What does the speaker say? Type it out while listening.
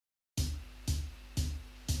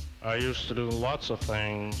I used to do lots of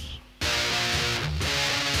things.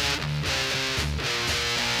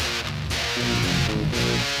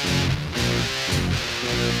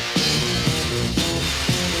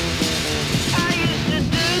 I used to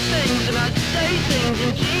do things and I'd say things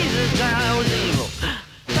and Jesus, I was evil.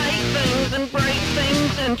 Take things and break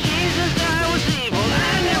things and Jesus, I was evil.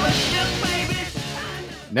 I never shook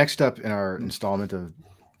babies. Next up in our installment of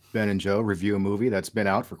Ben and Joe review a movie that's been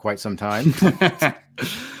out for quite some time.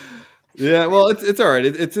 Yeah, well, it's all right.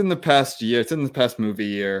 It's in the past year. It's in the past movie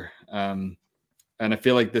year. And I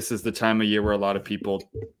feel like this is the time of year where a lot of people,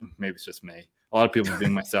 maybe it's just me, a lot of people,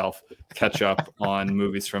 being myself, catch up on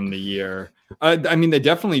movies from the year. I mean, they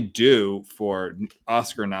definitely do for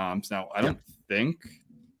Oscar noms. Now, I don't think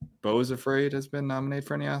Beau Is Afraid has been nominated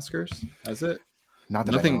for any Oscars, has it? Not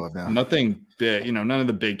that I know of now. Nothing big, none of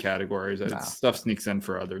the big categories. No. Stuff sneaks in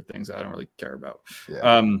for other things I don't really care about.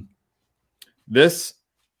 Yeah.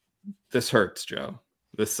 This hurts, Joe.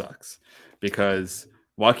 This sucks because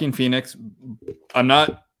Joaquin Phoenix, I'm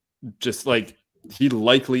not just like, he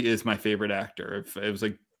likely is my favorite actor. If it was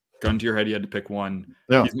like gun to your head, you had to pick one.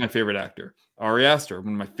 Yeah. He's my favorite actor. Ari Aster,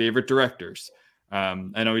 one of my favorite directors. I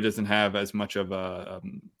know he doesn't have as much of a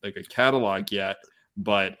catalog yet,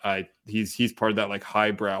 but he's part of that like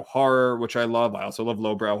highbrow horror, which I love. I also love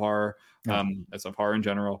lowbrow horror. I love horror in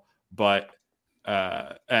general, but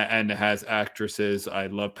and it has actresses. I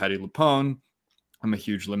love Patti LuPone. I'm a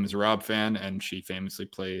huge Les Miserables fan, and she famously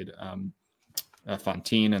played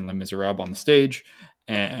Fantine in Les Miserables on the stage.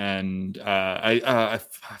 And I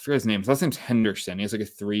forget his name. His last name's Henderson. He has like a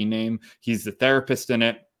 3 name. He's the therapist in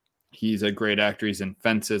it. He's a great actor. He's in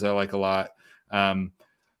Fences. I like a lot. I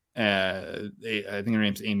think her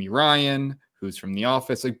name's Amy Ryan, who's from The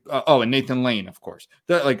Office. And Nathan Lane, of course.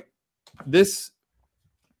 This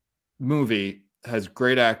movie has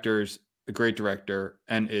great actors, a great director,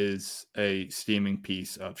 and is a steaming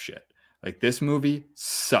piece of shit. Like, this movie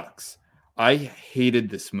sucks. I hated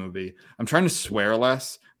this movie. I'm trying to swear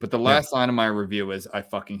less, but the last line of my review is I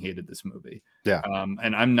fucking hated this movie. Yeah.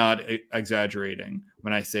 And I'm not exaggerating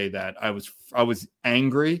when I say that. I was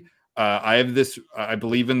angry. I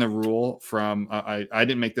believe in the rule from, I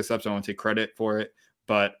didn't make this up, so I want to take credit for it.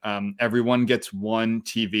 But everyone gets one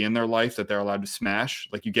TV in their life that they're allowed to smash.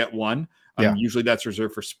 Like, you get one. Usually that's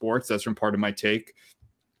reserved for sports. That's from Part of My Take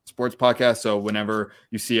sports podcast. So whenever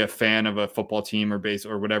you see a fan of a football team or base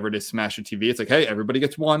or whatever it is smash a TV, it's like, hey, everybody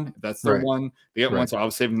gets one. That's their one. They get one. So I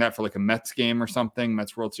was saving that for like a Mets game or something,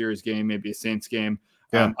 Mets World Series game, maybe a Saints game.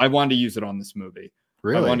 Yeah. I wanted to use it on this movie.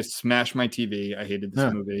 Really? I wanted to smash my TV. I hated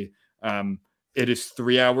this movie. It is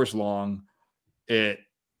 3 hours long. It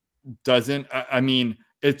doesn't, I mean,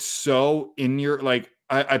 it's so in your, like,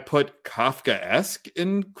 I put Kafka-esque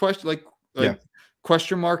in question,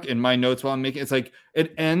 question mark in my notes while I'm making, it's like,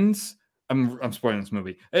 it ends, I'm spoiling this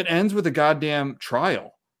movie. It ends with a goddamn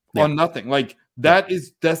trial on nothing. Like,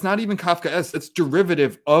 that's not even Kafka-esque. That's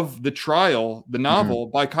derivative of the trial, the novel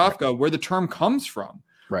by Kafka, where the term comes from.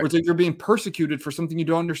 Where it's like you're being persecuted for something you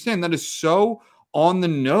don't understand. That is so on the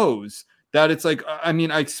nose that it's like, I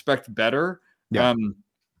mean, I expect better. Yeah.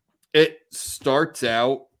 It starts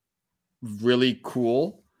out really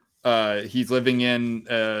cool. He's living in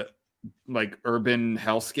like urban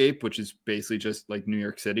hellscape, which is basically just like New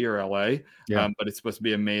York City or LA. But it's supposed to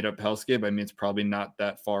be a made up hellscape. I mean, it's probably not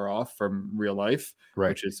that far off from real life,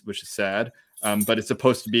 which is sad. But it's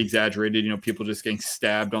supposed to be exaggerated, people just getting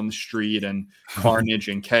stabbed on the street and carnage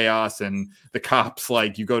and chaos, and the cops,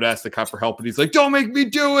 like, you go to ask the cop for help and he's like, don't make me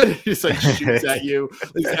do it. He's like, shoots at you.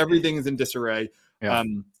 Like, everything is in disarray.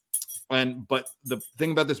 But the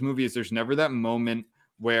thing about this movie is there's never that moment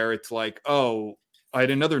where it's like, oh, I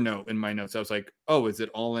had another note in my notes. I was like, oh, is it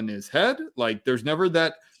all in his head? Like, there's never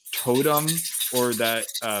that totem or that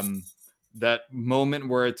that moment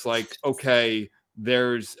where it's like, okay,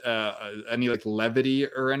 there's any like levity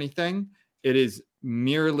or anything. It is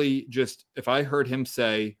merely just, if I heard him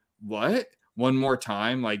say what one more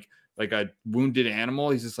time, like a wounded animal,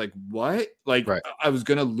 he's just like, what? Like, I was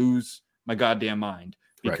gonna lose my goddamn mind,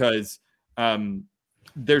 because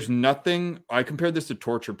there's nothing, I compared this to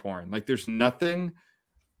torture porn. Like, there's nothing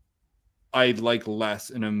I'd like less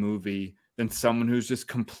in a movie than someone who's just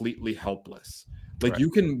completely helpless. Like,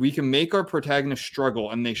 we can make our protagonist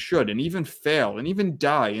struggle, and they should, and even fail, and even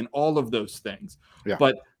die, and all of those things.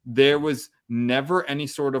 But there was never any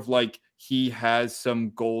sort of like, he has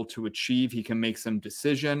some goal to achieve. He can make some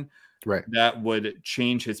decision that would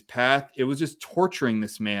change his path. It was just torturing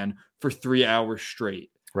this man for 3 hours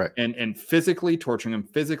straight. And physically torturing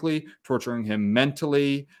him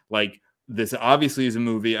mentally. Like, this obviously is a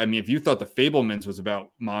movie. I mean, if you thought The Fabelmans was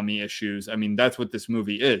about mommy issues, I mean, that's what this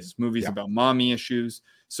movie is. This movie's about mommy issues.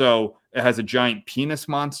 So it has a giant penis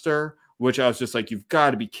monster, which I was just like, you've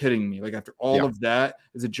got to be kidding me. Like after all of that,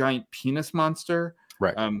 is a giant penis monster.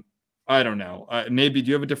 Right. I don't know. Maybe, do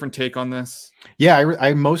you have a different take on this? Yeah,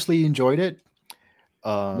 I mostly enjoyed it.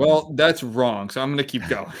 Well, that's wrong. So I'm going to keep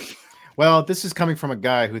going. Well, this is coming from a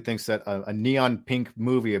guy who thinks that a neon pink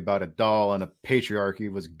movie about a doll and a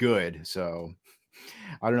patriarchy was good. So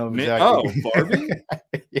I don't know exactly. Oh, Barbie?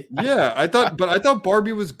 Yeah, I thought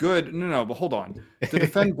Barbie was good. No, but hold on. To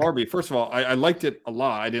defend Barbie, first of all, I liked it a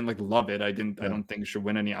lot. I didn't like love it. I don't think it should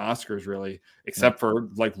win any Oscars really, except for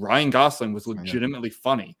like Ryan Gosling was legitimately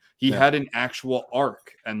funny. He had an actual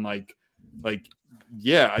arc and like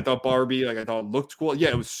yeah, I thought Barbie, like I thought it looked cool. Yeah,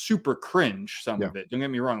 it was super cringe, some of it. Don't get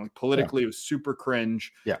me wrong. Like politically, it was super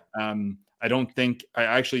cringe. Yeah. I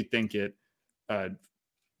actually think it some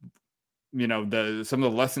of the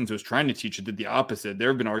lessons it was trying to teach it did the opposite. There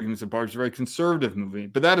have been arguments that Barbie's a very conservative movie,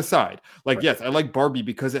 but that aside, yes, I like Barbie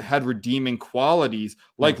because it had redeeming qualities,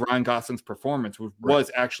 like Ryan Gosling's performance, which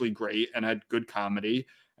was actually great and had good comedy,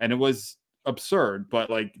 and it was absurd. But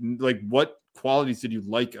like what qualities did you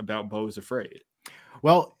like about Beau Is Afraid?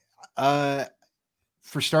 Well,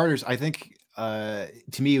 for starters, I think to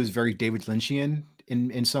me it was very David Lynchian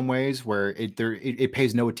in some ways, where it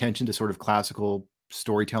pays no attention to sort of classical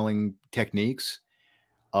storytelling techniques.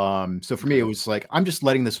 So for me, it was like, I'm just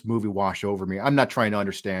letting this movie wash over me. I'm not trying to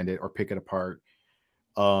understand it or pick it apart,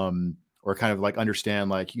 or kind of like understand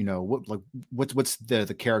what's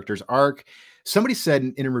the character's arc. Somebody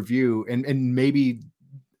said in a review, and maybe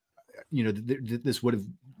this would have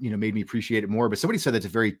made me appreciate it more, but somebody said that's a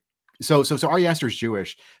very so Ari Aster is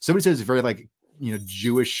Jewish. Somebody says it's a very like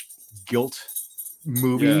Jewish guilt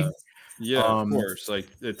movie. Yeah, of course. Like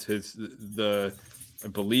it's I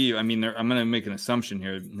believe. I mean, I'm going to make an assumption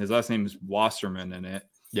here. His last name is Wasserman in it.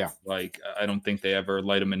 Yeah. Like, I don't think they ever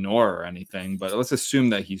light a menorah or anything, but let's assume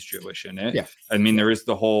that he's Jewish in it. Yeah. I mean, there is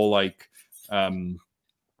the whole like,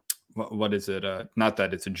 what is it? Not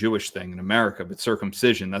that it's a Jewish thing in America, but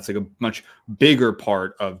circumcision. That's like a much bigger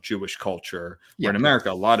part of Jewish culture. Where in America,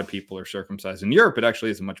 a lot of people are circumcised. In Europe, it actually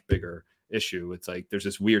is a much bigger issue. It's like there's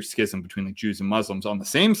this weird schism between like Jews and Muslims on the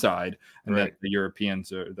same side, and that the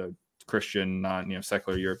Europeans are the Christian,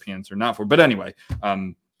 secular Europeans are not for. But anyway,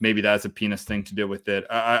 maybe that's a penis thing to do with it.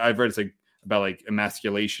 I've read it's like about like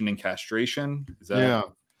emasculation and castration. Is that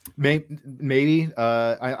maybe?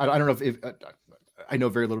 I don't know if I know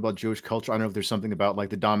very little about Jewish culture. I don't know if there's something about like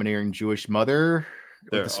the domineering Jewish mother,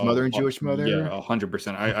 the smothering Jewish mother. Yeah,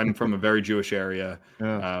 100%. I'm from a very Jewish area.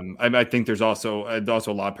 I think there's also a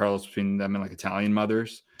lot of parallels between them and like Italian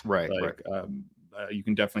mothers. Right. You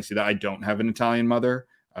can definitely see that. I don't have an Italian mother.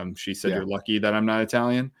 She said you're lucky that I'm not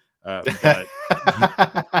Italian, but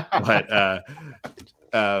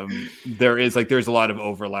there's a lot of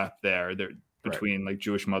overlap there between like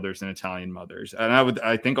Jewish mothers and Italian mothers, and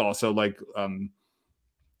I think also like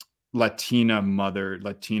Latina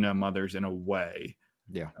mothers in a way,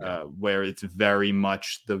 where it's very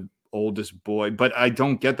much the oldest boy, but I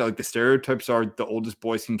don't get that. Like the stereotypes are the oldest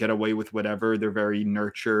boys can get away with whatever. They're very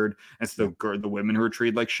nurtured, and it's the women who are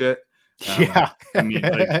treated like shit. I mean,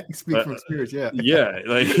 like, speak from experience.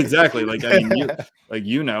 Like exactly. Like I mean,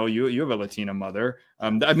 you have a Latina mother.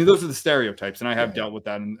 I mean, those are the stereotypes, and I have dealt with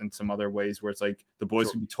that in some other ways where it's like the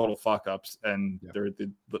boys can be total fuck ups, and they're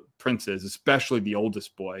the princes, especially the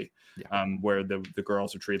oldest boy, where the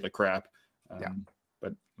girls are treated like crap.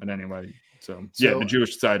 But anyway, so the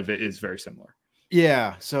Jewish side of it is very similar.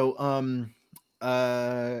 Yeah. So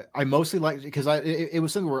I mostly liked it because it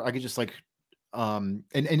was something where I could just like. And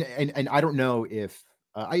I don't know if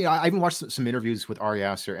I even watched some interviews with Ari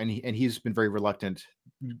Aster, and he's been very reluctant,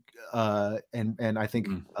 and I think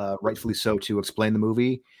rightfully so, to explain the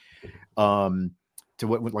movie, to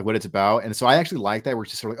what it's about. And so I actually like that. We're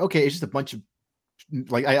just sort of like, okay, it's just a bunch of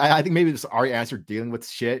like I think maybe this Ari Aster dealing with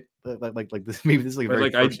shit like this. Maybe this is like a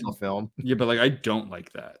very personal film. Yeah, but like I don't like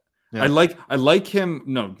that. Yeah. I like him.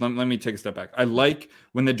 No, let me take a step back. I like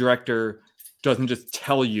when the director doesn't just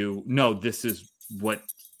tell you, no, this is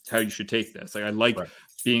how you should take this. Like I like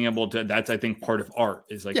being able to, that's I think part of art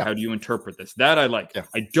is like, how do you interpret this? That I like.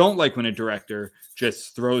 I don't like when a director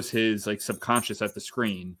just throws his like subconscious at the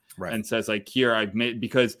screen and says like, here I've made,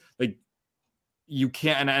 because like you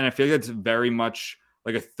can't, and I feel like it's very much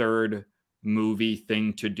like a third movie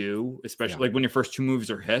thing to do, especially like when your first two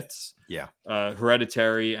movies are hits.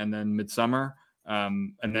 Hereditary and then Midsummer.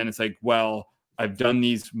 And then it's like, well, I've done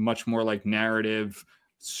these much more like narrative,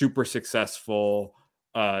 super successful,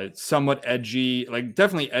 somewhat edgy, like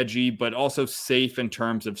definitely edgy, but also safe in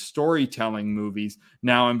terms of storytelling movies.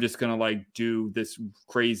 Now I'm just gonna like do this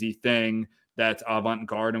crazy thing that's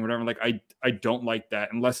avant-garde and whatever. Like I don't like that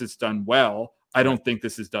unless it's done well. I don't think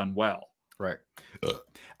this is done well. Right.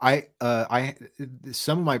 I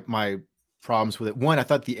some of my problems with it. One, I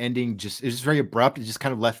thought the ending just is very abrupt. It just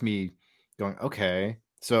kind of left me going, okay.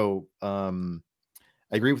 So I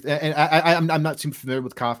agree with, and I'm not too familiar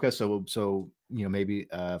with Kafka, so maybe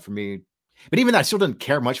for me, but even that, I still didn't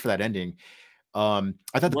care much for that ending. I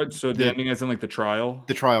thought The ending isn't like the trial.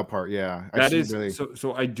 The trial part, yeah. That is really...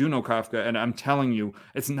 so I do know Kafka, and I'm telling you,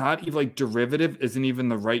 it's not even like derivative isn't even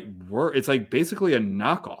the right word. It's like basically a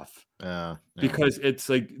knockoff. Because it's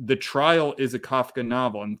like the trial is a Kafka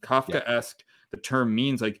novel, and Kafka-esque, the term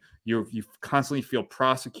means like you constantly feel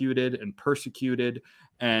prosecuted and persecuted,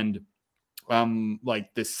 and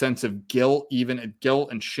like this sense of guilt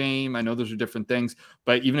and shame. I know those are different things,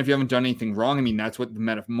 but even if you haven't done anything wrong, I mean, that's what the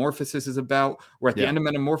Metamorphosis is about. Where at the end of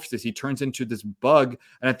Metamorphosis, he turns into this bug,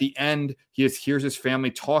 and at the end, he hears his family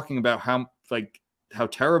talking about how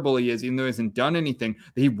terrible he is, even though he hasn't done anything,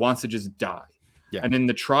 that he wants to just die. And in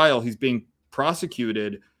the trial, he's being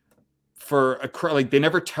prosecuted for a crime. Like, they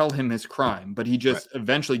never tell him his crime, but he just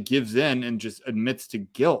eventually gives in and just admits to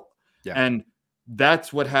guilt. And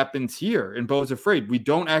that's what happens here in Beau Is Afraid. We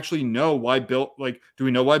don't actually know why Bill, like, do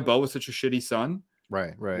we know why Beau was such a shitty son?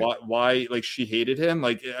 Right. Why like she hated him?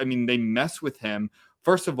 Like, I mean, they mess with him.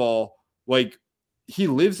 First of all, like, he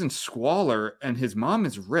lives in squalor and his mom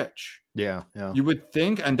is rich. Yeah. You would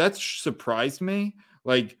think, and that surprised me.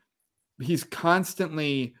 Like, he's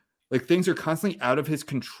constantly, like, things are constantly out of his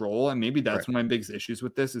control. And maybe that's one of my biggest issues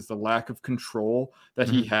with this is the lack of control that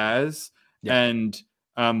he has. And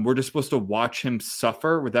we're just supposed to watch him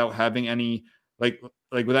suffer without having any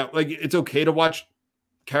without it's okay to watch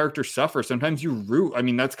characters suffer. Sometimes you root. I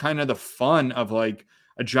mean, that's kind of the fun of like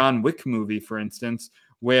a John Wick movie, for instance,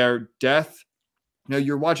 where death,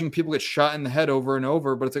 you're watching people get shot in the head over and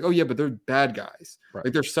over, but it's like, oh yeah, but they're bad guys.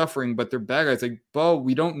 Like, they're suffering, but they're bad guys. Like, Beau,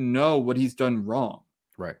 we don't know what he's done wrong.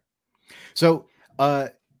 Right. So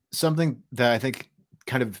something that I think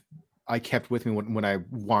kind of I kept with me when I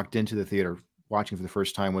walked into the theater watching for the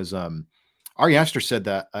first time was Ari Aster said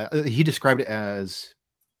that he described it as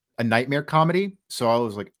a nightmare comedy. So I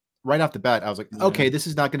was like, right off the bat, I was like, okay, this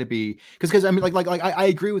is not going to be because I mean, like I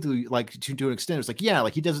agree with you, like to an extent. It's like, yeah,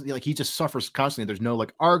 like he doesn't, like he just suffers constantly. There's no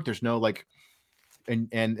like arc. There's no like, and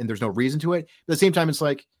there's no reason to it. But at the same time, it's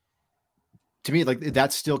like, to me, like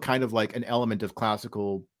that's still kind of like an element of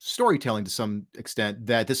classical storytelling to some extent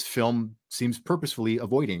that this film seems purposefully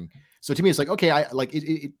avoiding. So to me, it's like, okay, I like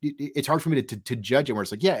it's hard for me to judge it where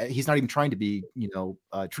it's like, yeah, he's not even trying to be,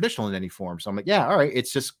 traditional in any form. So I'm like, yeah, all right,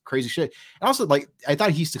 it's just crazy shit. And also, like, I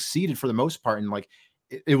thought he succeeded for the most part, and like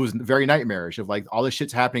it was very nightmarish of like all this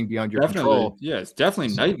shit's happening beyond your control. Yeah, it's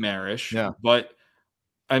definitely nightmarish. Yeah, but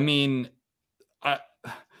I mean,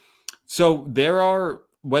 so there are,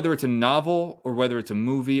 whether it's a novel or whether it's a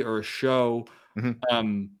movie or a show.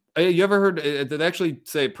 You ever heard? They actually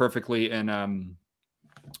say it perfectly in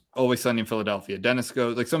Always Sunny in Philadelphia. Dennis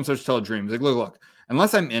goes, like, someone starts to tell a dream. He's like, look,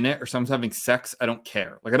 unless I'm in it or someone's having sex, I don't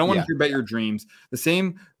care. Like, I don't want to hear about your dreams. The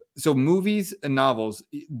same. So movies and novels,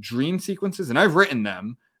 dream sequences, and I've written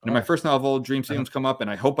them. And in my first novel, dream sequences come up, and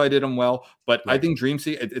I hope I did them well. But I think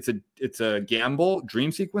it's a gamble.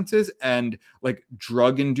 Dream sequences and like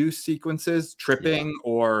drug-induced sequences, tripping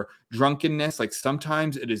or drunkenness. Like,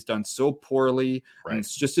 sometimes it is done so poorly, and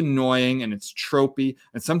it's just annoying, and it's tropey,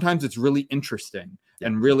 and sometimes it's really interesting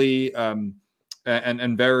and really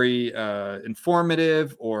and very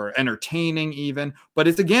informative or entertaining even. But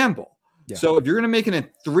it's a gamble. Yeah. So if you're going to make it a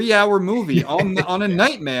 3-hour movie on a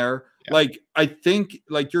nightmare. Like, I think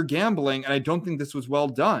like you're gambling, and I don't think this was well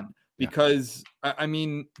done because I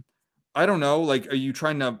mean, I don't know. Like, are you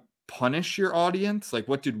trying to punish your audience? Like,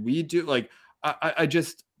 what did we do? Like, I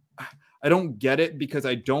don't get it because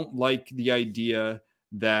I don't like the idea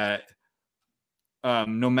that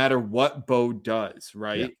no matter what Beau does,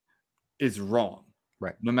 is wrong.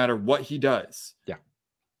 Right. No matter what he does. Yeah.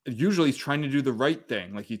 Usually he's trying to do the right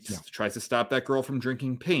thing. Like, he tries to stop that girl from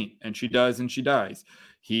drinking paint, and she does, and she dies.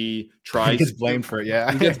 He tries. He gets blamed for it.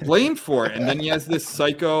 Yeah, he gets blamed for it, and then he has this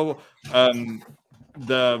psycho,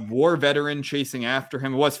 the war veteran chasing after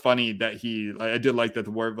him. It was funny that I did like that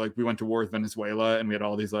the war, like, we went to war with Venezuela, and we had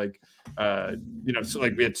all these like, so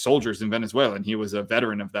like we had soldiers in Venezuela, and he was a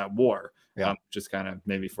veteran of that war. Yeah, just kind of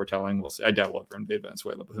maybe foretelling. We'll see. I doubt we'll ever invade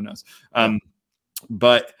Venezuela, but who knows?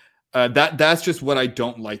 But. That's just what I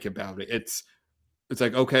don't like about it. It's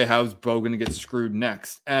like, okay, how's Beau going to get screwed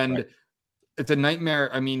next? And it's a nightmare.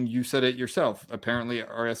 I mean, you said it yourself. Apparently,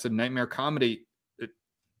 RS a nightmare comedy. I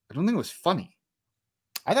don't think it was funny.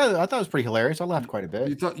 I thought it was pretty hilarious. I laughed quite a bit.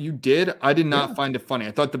 You thought you did? I did not find it funny.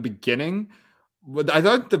 I thought the beginning of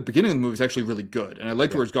the movie was actually really good, and I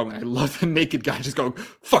liked where it's going. I love the naked guy just going,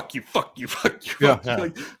 "Fuck you, fuck you, fuck you." Yeah. Fuck you.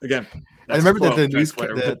 Like, again, I remember that the that's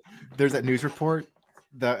news. There's that news report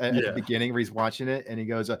at the beginning where he's watching it, and he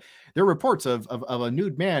goes, "There are reports of a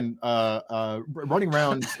nude man running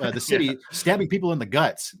around the city, stabbing people in the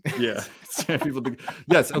guts." Yeah,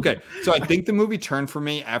 yes. Okay, so I think the movie turned for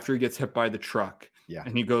me after he gets hit by the truck. Yeah,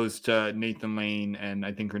 and he goes to Nathan Lane, and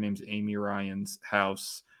I think her name's Amy Ryan's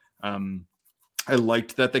house. I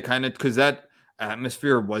liked that they kind of, because that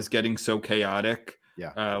atmosphere was getting so chaotic.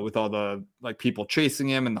 Yeah. With all the like people chasing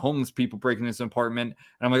him and the homeless people breaking his apartment.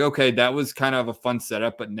 And I'm like, okay, that was kind of a fun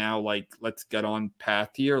setup, but now like, let's get on path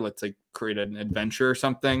here. Let's like create an adventure or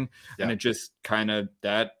something. Yeah. And it just kind of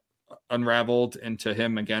that unraveled into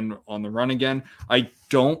him again on the run again. I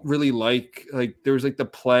don't really like there was like the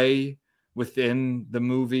play within the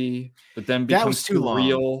movie, but then becomes that was too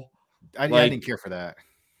real. I didn't care for that.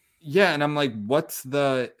 Yeah. And I'm like, what's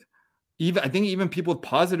the, I think even people with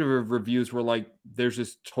positive reviews were like, there's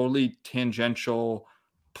this totally tangential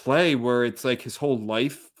play where it's like his whole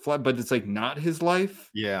life, but it's like not his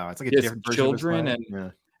life. Yeah, it's like a different children, and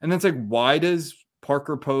then it's like, why does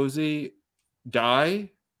Parker Posey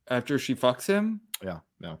die after she fucks him? Yeah,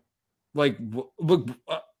 no. Like,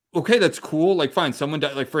 okay, that's cool. Like, fine, someone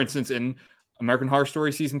died. Like, for instance, in American Horror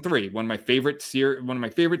Story season 3, one of my favorite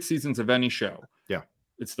seasons of any show. Yeah,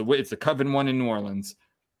 it's the Coven one in New Orleans.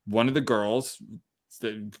 One of the girls,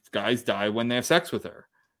 the guys die when they have sex with her,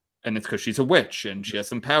 and it's because she's a witch and she has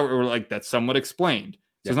some power, or like that's somewhat explained.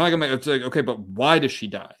 So it's not like it's like, okay, but why does she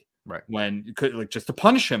die? Right. When you could, like, just to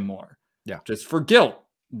punish him more. Yeah. Just for guilt.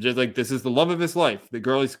 Just like, this is the love of his life. The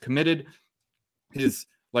girl he's committed is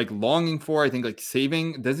like longing for, I think, like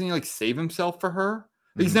doesn't he like save himself for her?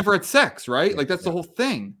 Like, he's never had sex, right? Yeah, like that's the whole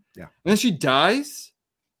thing. Yeah. And then she dies.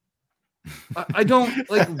 I don't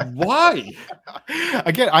like why.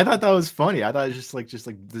 Again, I thought that was funny. I thought it was just like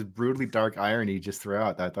this brutally dark irony just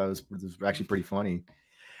throughout. I thought it was actually pretty funny.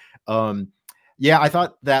 Yeah, I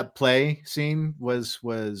thought that play scene was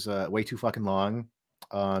way too fucking long.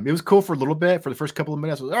 It was cool for a little bit. For the first couple of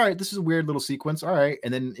minutes, I was all right. This is a weird little sequence. All right,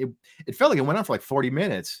 and then it felt like it went on for like 40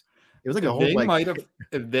 minutes. It was like a whole they like. Might have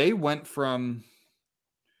if they went from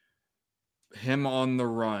him on the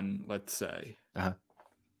run, let's say.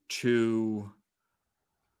 To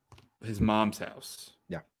his mom's house,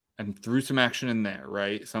 and threw some action in there,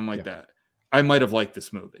 right? Something like that. I might have liked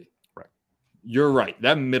this movie. Right. You're right.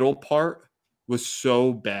 That middle part was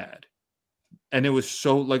so bad, and it was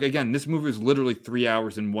so like, again, this movie was literally 3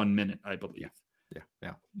 hours and 1 minute, I believe.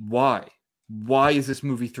 Yeah. Why? Why is this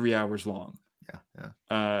movie 3 hours long?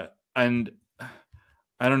 Yeah. And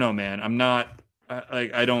I don't know, man. I'm not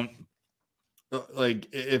I don't. Like,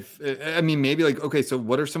 maybe like, okay, so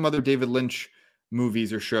what are some other David Lynch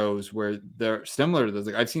movies or shows where they're similar to this?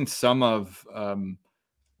 Like, I've seen some of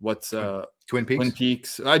Twin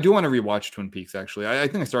Peaks. I do want to rewatch Twin Peaks, actually. I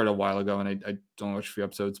think I started a while ago, and I don't watch a few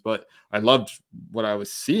episodes, but I loved what I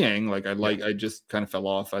was seeing. Like, I just kind of fell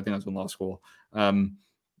off. I think I was in law school.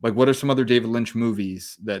 Like, what are some other David Lynch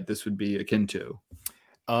movies that this would be akin to?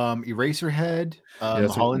 Eraserhead,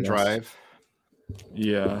 Mulholland Drive.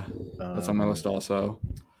 Yeah, that's on my list also.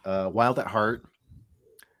 Wild at Heart.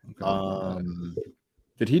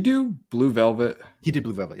 Did he do Blue Velvet? He did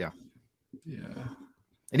Blue Velvet, yeah. Yeah.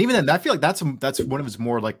 And even then, I feel like that's one of his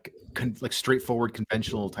more like straightforward,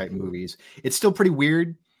 conventional type movies. It's still pretty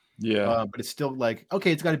weird. Yeah. But it's still like,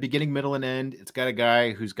 okay, it's got a beginning, middle, and end. It's got a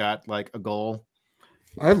guy who's got like a goal.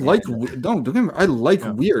 I like don't get me. I like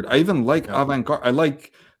weird. I even like avant-garde. I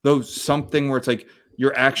like those something where it's like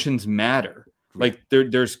your actions matter. Like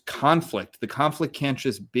there's conflict. The conflict can't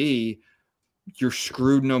just be you're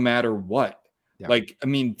screwed no matter what. Yeah. Like, I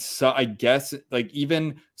mean, so I guess like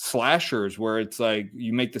even slashers where it's like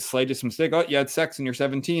you make the slightest mistake. Oh, you had sex and you're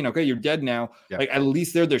 17. Okay, you're dead now. Yeah. Like at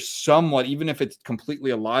least there's somewhat, even if it's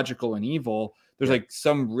completely illogical and evil, there's like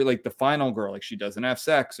some really, like the final girl, like she doesn't have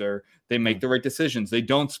sex, or they make the right decisions. They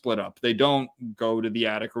don't split up. They don't go to the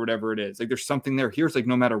attic or whatever it is. Like there's something there. Here's like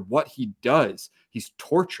no matter what he does, he's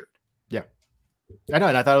tortured. Yeah. I know,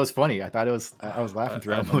 and I thought it was funny. I was laughing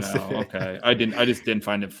throughout most of it. Okay. I just didn't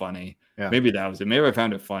find it funny. Yeah. Maybe that was it. Maybe I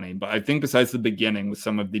found it funny. But I think besides the beginning with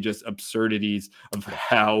some of the just absurdities of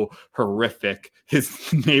how horrific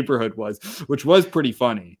his neighborhood was, which was pretty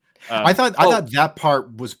funny. I thought that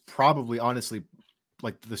part was probably honestly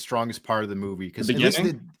like the strongest part of the movie because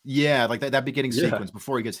beginning? like that beginning Yeah. sequence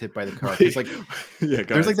before he gets hit by the car. It's like Yeah,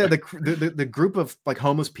 there's like the group of like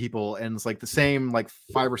homeless people, and it's like the same like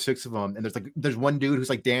 5 or 6 of them, and there's one dude who's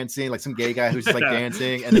like dancing, like some gay guy who's just like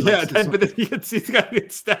dancing, and then, but then he's got to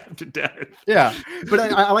get stabbed to death. Yeah, but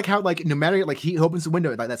I like how like no matter like he opens the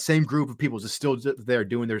window, like that same group of people is just still there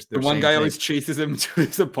doing their the one guy thing. always chases him to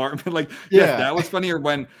his apartment. Like, yeah, that was funny. Or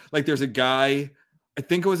when like there's a guy, I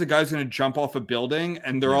think it was a guy who's going to jump off a building,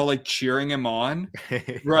 and they're all like cheering him on,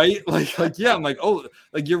 right? Like yeah, I'm like, oh,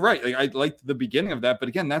 like you're right. Like I liked the beginning of that, but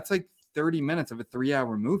again, that's like 30 minutes of a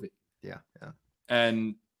 3-hour movie. Yeah.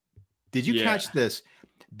 And did you catch this?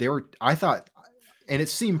 I thought, and it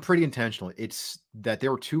seemed pretty intentional. It's that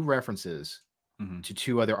there were 2 references to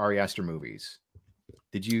 2 other Ari Aster movies.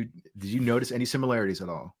 Did you notice any similarities at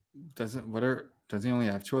all? Doesn't he only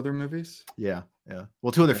have 2 other movies? Yeah.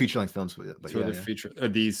 Well, 2 other feature-length films, but 2 other feature. Are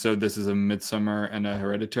these? So this is a Midsommar and a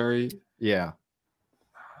Hereditary. Yeah.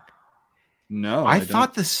 No, I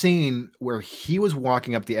thought the scene where he was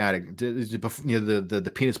walking up the attic,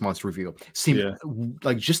 the penis monster reveal, seemed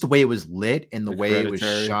like just the way it was lit and the way it was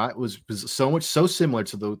shot was so similar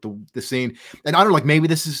to the scene. And I don't know, like maybe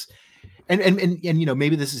this is. And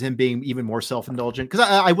maybe this is him being even more self-indulgent, because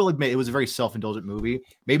I will admit it was a very self-indulgent movie.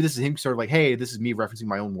 Maybe this is him sort of like, hey, this is me referencing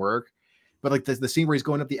my own work. But like the scene where he's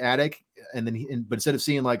going up the attic, and then but instead of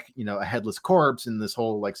seeing like a headless corpse and this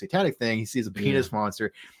whole like satanic thing, he sees a penis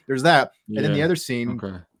monster. There's that, and then the other scene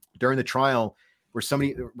during the trial where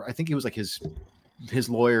somebody, I think it was like his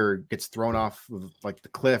lawyer gets thrown off of like the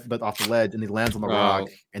cliff, but off the ledge, and he lands on the rock,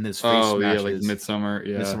 and then his face smashes. Like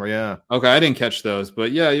Midsommar, yeah. Okay, I didn't catch those,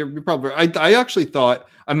 but yeah, you're probably. I actually thought.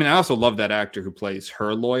 I mean, I also love that actor who plays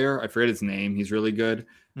her lawyer. I forget his name. He's really good.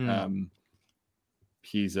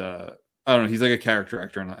 He's I don't know. He's like a character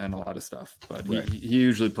actor in a lot of stuff, but he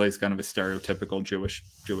usually plays kind of a stereotypical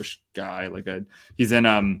Jewish guy. Like he's in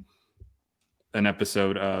an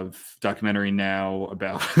episode of documentary now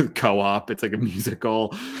about Co-op. It's like a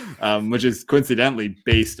musical, which is coincidentally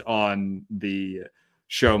based on the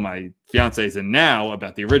show my fiance is in now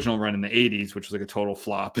about the original run in the 80s, which was like a total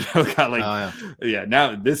flop. Got like,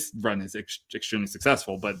 now this run is extremely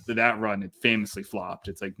successful, but that run, it famously flopped.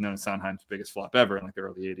 It's like known as Sondheim's biggest flop ever in like the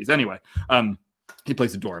early 80s. Anyway, he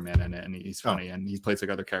plays a doorman in it, and he's funny, and he plays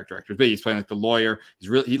like other character actors, but he's playing like the lawyer.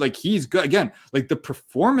 He's good. Again, like the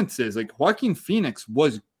performances, like Joaquin Phoenix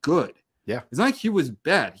was good. Yeah. It's not like he was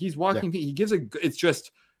bad. He's Joaquin. He gives it's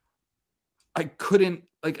just, I couldn't,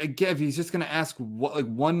 like, again, if he's just going to ask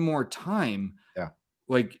one more time,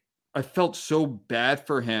 like I felt so bad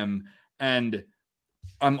for him, and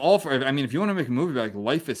I'm all for, I mean, if you want to make a movie about like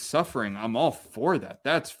life is suffering, I'm all for that.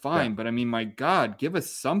 That's fine. But I mean, my God, give us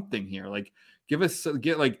something here. Like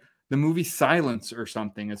get like the movie Silence or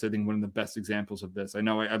something is, I think, one of the best examples of this. I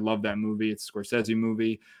know I love that movie. It's a Scorsese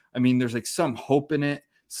movie. I mean, there's like some hope in it,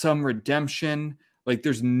 some redemption. Like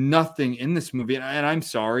there's nothing in this movie. And I'm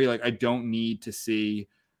sorry, like I don't need to see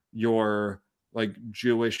your like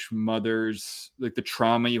Jewish mothers, like the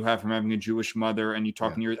trauma you have from having a Jewish mother, and you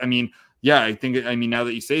talking to your, I mean, now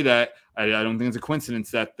that you say that, I don't think it's a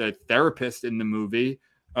coincidence that the therapist in the movie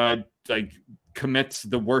like commits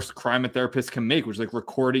the worst crime a therapist can make, which is like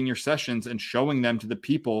recording your sessions and showing them to the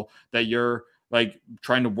people that you're like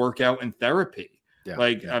trying to work out in therapy.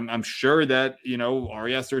 I'm sure that,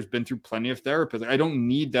 Ari Aster has been through plenty of therapists. I don't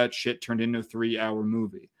need that shit turned into a 3-hour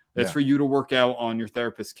movie. That's for you to work out on your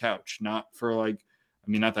therapist's couch, not for like,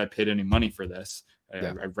 I mean, not that I paid any money for this.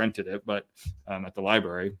 I rented it, but at the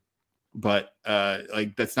library. But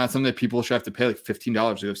like that's not something that people should have to pay like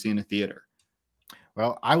 $15 to go see in a theater.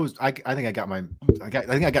 Well, I think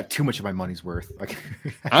I got too much of my money's worth. Like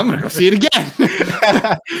I'm gonna go see it again.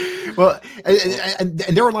 Well, and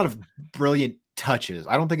there were a lot of brilliant touches.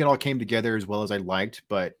 I don't think it all came together as well as I liked,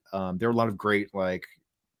 but there were a lot of great, like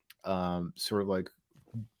sort of like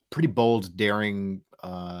pretty bold, daring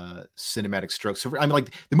cinematic strokes. So I mean, like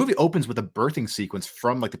the movie opens with a birthing sequence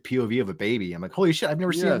from like the POV of a baby. I'm like, holy shit, I've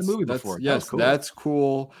never seen the movie before. Yes, cool. That's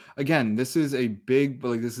cool. Again, this is a big,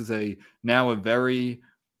 like this is now a very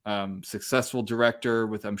successful director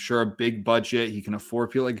with, I'm sure, a big budget. He can afford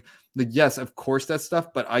people like yes, of course that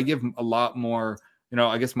stuff, but I give a lot more,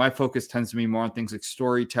 I guess my focus tends to be more on things like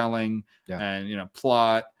storytelling and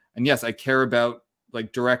plot. And yes, I care about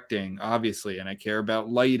like directing, obviously, and I care about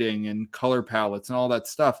lighting and color palettes and all that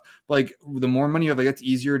stuff. But like the more money you have, like it's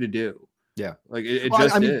easier to do. Yeah, like it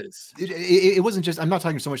is. It wasn't just. I'm not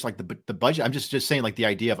talking so much like the budget. I'm just saying like the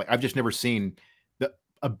idea of like I've just never seen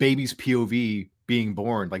a baby's POV being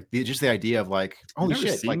born, like just the idea of like, holy Never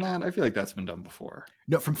shit, seen like that. I feel like that's been done before.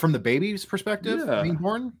 no, from the baby's perspective, being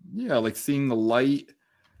born. Yeah, like seeing the light.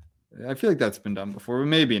 I feel like that's been done before, but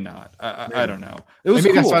maybe not. I don't know. It was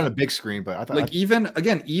maybe cool. I saw it on a big screen, but I thought like even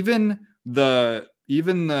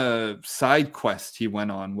the side quest he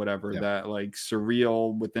went on, whatever, that like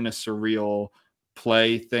surreal within a surreal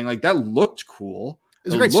play thing, like that looked cool. It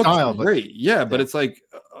was a great style, great. But it's like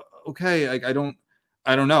okay, like I don't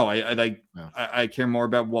know. I care more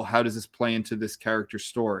about, well, how does this play into this character's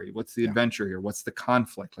story? What's the adventure here? What's the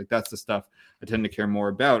conflict? Like that's the stuff I tend to care more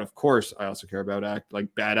about. Of course, I also care about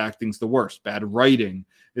bad acting's the worst. Bad writing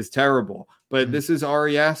is terrible. But this is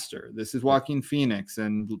Ari Aster. This is Joaquin Phoenix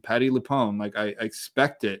and Patty LuPone. Like I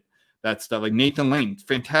expect it. That stuff. Like Nathan Lane,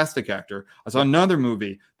 fantastic actor. I saw another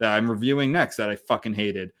movie that I'm reviewing next that I fucking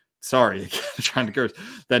hated. Sorry, trying to curse,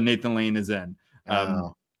 that Nathan Lane is in.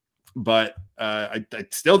 But I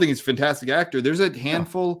still think he's a fantastic actor. There's a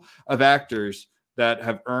handful of actors that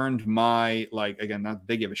have earned my, like, again, not that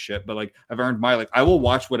they give a shit, but like I've earned my, like, I will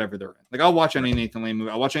watch whatever they're in. Like I'll watch any Nathan Lane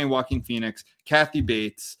movie. I'll watch any Joaquin Phoenix, Kathy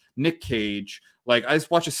Bates, Nick Cage. Like I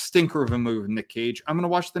just watch a stinker of a movie with Nick Cage. I'm gonna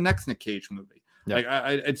watch the next Nick Cage movie. Like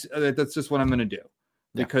that's just what I'm gonna do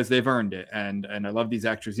because they've earned it. And I love these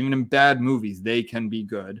actors. Even in bad movies, they can be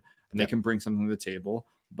good and they can bring something to the table.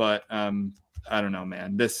 But I don't know,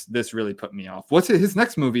 man. This really put me off. What's his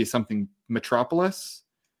next movie? Is something Metropolis?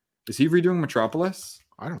 Is he redoing Metropolis?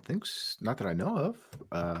 I don't think so. Not that I know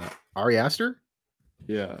of. Ari Aster?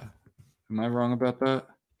 Yeah. Am I wrong about that?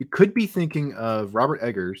 You could be thinking of Robert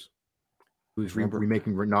Eggers, who's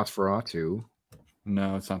remaking Nosferatu.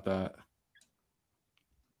 No, it's not that.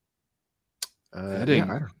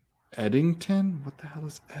 Eddington? What the hell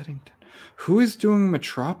is Eddington? Who is doing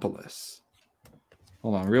Metropolis?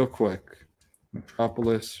 Hold on, real quick.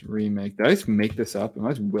 Metropolis remake. Did I just make this up? Am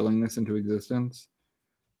I just willing this into existence?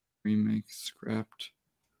 Remake, scrapped.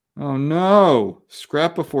 Oh no!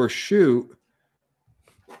 Scrap before shoot.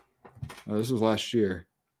 Oh, this was last year.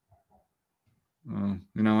 Oh,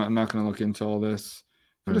 you know what? I'm not going to look into all this.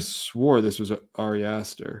 I just swore this was Ari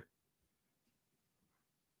Aster.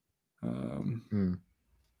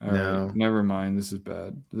 All right, never mind. This is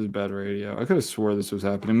bad. This is bad radio. I could have swore this was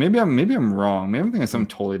happening. Maybe I'm wrong. Maybe I'm thinking something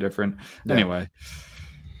totally different. Yeah. Anyway,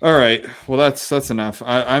 all right. Well, that's enough.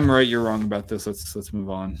 I'm right. You're wrong about this. Let's move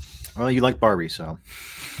on. Well, you like Barbie, so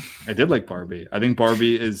I did like Barbie. I think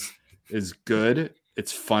Barbie is good.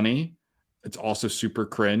 It's funny. It's also super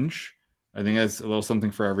cringe. I think that's a little something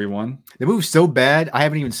for everyone. The movie's so bad. I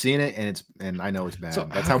haven't even seen it, and I know it's bad. So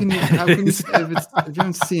that's how bad it is. If you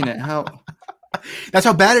haven't seen it, how? That's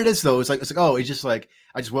how bad it is, though. It's like oh, it's just like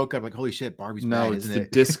I just woke up like, holy shit, Barbie's bad. No, it's the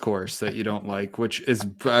discourse that you don't like, which is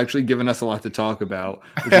actually giving us a lot to talk about,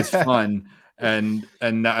 which is fun, and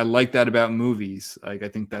I like that about movies. Like I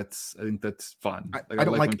think that's fun. Like, I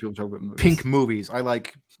don't like when people talk about movies. Pink movies. I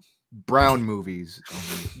like brown movies.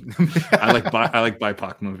 I like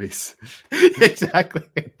BIPOC movies. Exactly.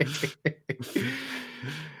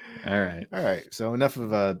 All right. So enough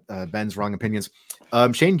of Ben's wrong opinions.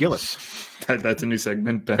 Shane Gillis. That's a new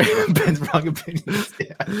segment. Ben's wrong opinions.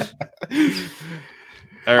 Yeah.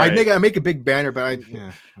 All right. I think I make a big banner, but I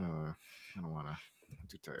don't want to. I'm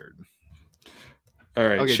too tired. All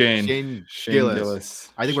right, okay, Shane Gillis.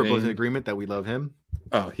 I think we're both in agreement that we love him.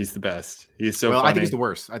 Oh, he's the best. He's so funny. I think he's the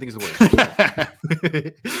worst.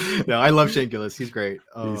 No, I love Shane Gillis. He's great.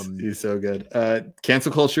 He's so good.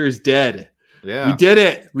 Cancel culture is dead. Yeah. We did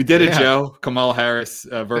it. We did it, Joe. Kamala Harris,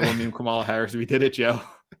 verbal meme Kamala Harris. We did it, Joe.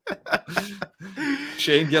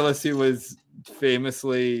 Shane Gillis, who was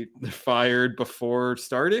famously fired before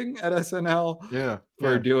starting at SNL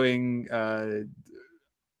for doing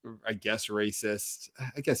I guess racist.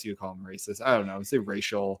 I guess you would call him racist. I don't know. Say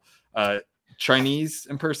racial Chinese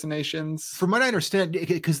impersonations. From what I understand,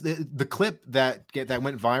 because the clip that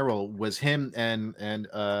went viral was him and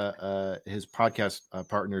his podcast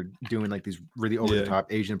partner doing like these really over the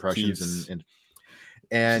top Asian impressions and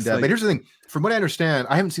but here's the thing. From what I understand,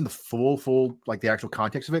 I haven't seen the full like the actual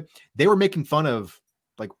context of it. They were making fun of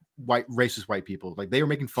like racist white people. Like they were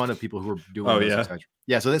making fun of people who were doing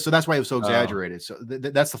So that's why it was so exaggerated. So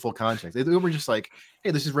that's the full context. They were just like,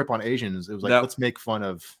 hey, this is rip on Asians. It was like, let's make fun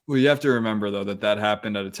of. Well, you have to remember though that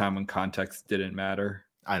happened at a time when context didn't matter.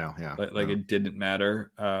 I know, yeah. It didn't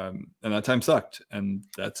matter, and that time sucked, and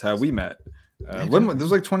that's how we met. When this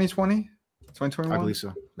was like 2020, 2021. I believe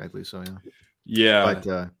so. Yeah. Yeah, but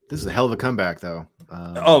this is a hell of a comeback, though.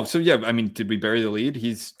 I mean, did we bury the lead?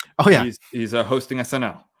 He's hosting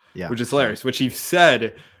SNL, which is hilarious. Which he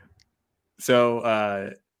said. So,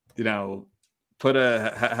 put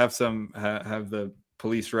have the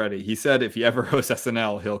police ready. He said if he ever hosts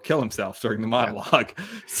SNL, he'll kill himself during the monologue.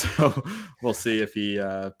 So we'll see if he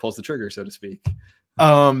pulls the trigger, so to speak.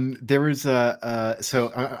 There was this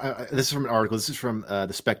is from an article. This is from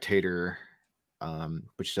The Spectator,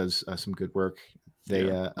 which does some good work.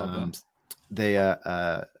 So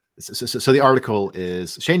the article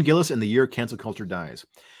is Shane Gillis and the Year Cancel Culture Dies.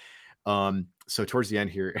 So towards the end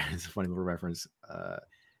here, it's a funny little reference.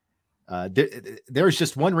 There is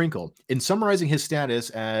just one wrinkle. In summarizing his status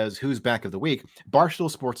as Who's Back of the Week, Barstool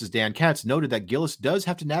Sports' Dan Katz noted that Gillis does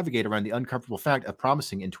have to navigate around the uncomfortable fact of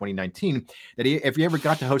promising in 2019 that if he ever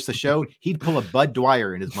got to host the show, he'd pull a Bud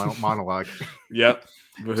Dwyer in his monologue. Yep.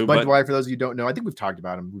 Bud Dwyer, for those of you who don't know, I think we've talked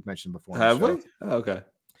about him. We've mentioned him before. Have we? Oh, okay.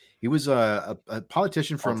 He was a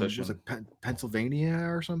politician from was it Pennsylvania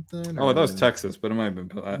or something? Oh, that was Texas, but it might have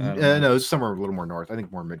been. No, it was somewhere a little more north. I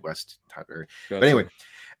think more Midwest type area. Gotcha. But anyway,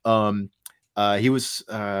 he was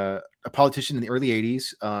a politician in the early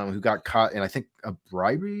 80s who got caught in, I think, a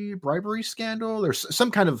bribery scandal or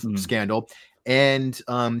some kind of scandal. And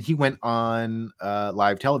he went on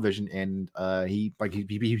live television and he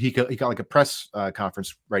got like a press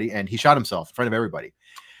conference ready and he shot himself in front of everybody.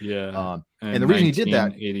 Yeah. And the reason he did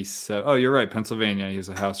that, 87. Oh, you're right. Pennsylvania. He was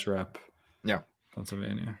a House rep. Yeah.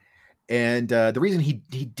 Pennsylvania. And the reason he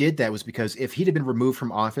did that was because if he'd have been removed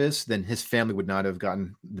from office, then his family would not have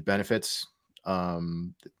gotten the benefits or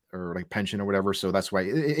like pension or whatever. So that's why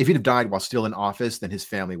if he'd have died while still in office, then his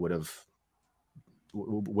family would have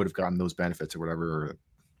gotten those benefits or whatever.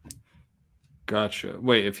 Gotcha.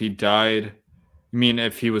 Wait, if he died, you mean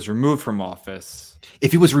if he was removed from office?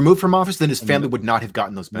 If he was removed from office, then his family would not have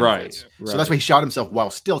gotten those benefits. Right. So that's why he shot himself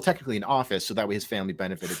while still technically in office, so that way his family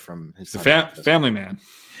benefited from his family man.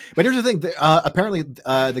 But here's the thing: apparently,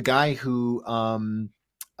 the guy who,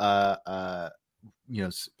 like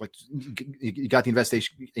he got the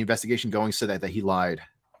investigation going, said that he lied,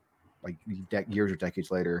 like years or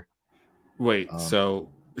decades later. Wait, so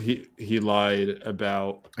he lied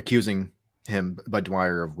about accusing him, Bud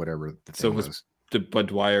Dwyer, of whatever. Did Bud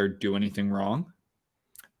Dwyer do anything wrong?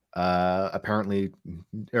 Apparently,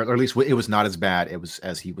 or at least it was not as bad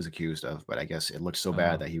as he was accused of. But I guess it looked so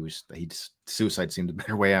bad that suicide seemed a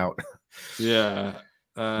better way out. Yeah.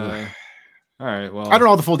 All right. Well, I don't know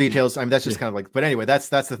all the full details. I mean, that's just kind of like. But anyway, that's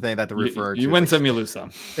the thing that the refer. You win some, you lose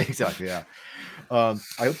some. Exactly. Yeah. I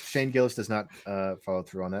hope Shane Gillis does not follow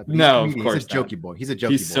through on that. No, of course he's a jokey boy. He's a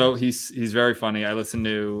jokey boy. He's very funny. I listen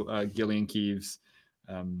to Gillian Keeves,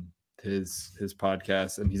 his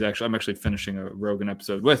podcast, and I'm actually finishing a Rogan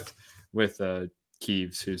episode with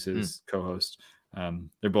Keeves, who's his co-host.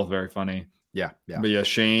 They're both very funny. Yeah. But yeah,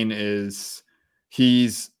 Shane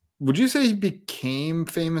would you say he became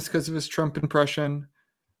famous because of his Trump impression?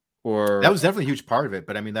 Or that was definitely a huge part of it.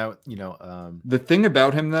 But I mean, that the thing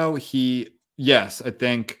about him though, yes, I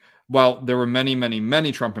think while there were many, many,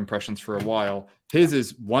 many Trump impressions for a while, his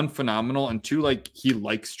is one, phenomenal, and two, like he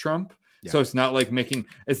likes Trump. Yeah. So it's not making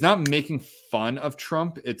fun of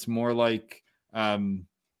Trump. It's more like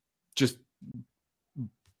just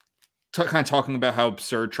kind of talking about how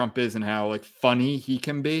absurd Trump is and how like funny he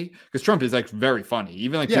can be. Because Trump is like very funny.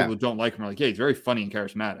 Even like people who don't like him are like, yeah, he's very funny and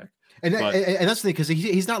charismatic. And that's the thing, because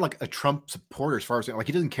he's not like a Trump supporter as far as like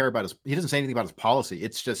he doesn't care about he doesn't say anything about his policy.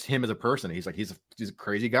 It's just him as a person. He's like he's a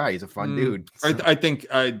crazy guy. He's a fun dude. So. I think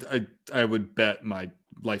I would bet my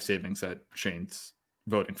life savings that Shane's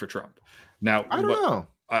voting for Trump. Now I don't know.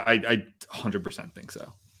 I 100% think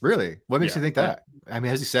so. Really? What makes you think that? I mean,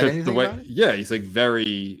 has he said anything about it? Yeah, he's like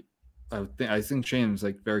very. I think Shane's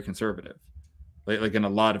like very conservative, like in a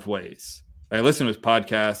lot of ways. I listen to his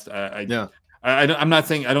podcast. I'm not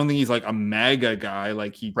saying I don't think he's like a MAGA guy,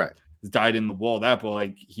 like he died in the wall that, but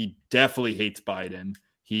like he definitely hates Biden.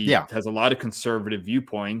 He has a lot of conservative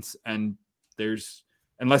viewpoints, and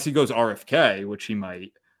unless he goes RFK, which he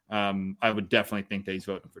might, I would definitely think that he's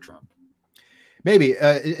voting for Trump. Maybe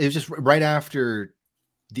it was just right after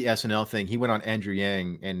the SNL thing. He went on Andrew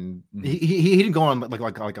Yang, and he didn't go on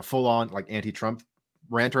like a full on like anti-Trump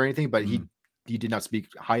rant or anything, but he did not speak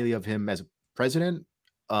highly of him as a president.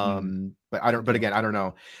 But again, I don't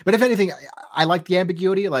know. But if anything, I like the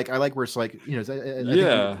ambiguity. Like I like where it's like, I think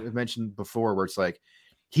I mentioned before where it's like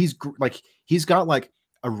he's got like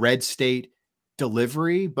a red state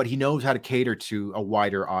delivery, but he knows how to cater to a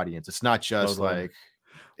wider audience. It's not just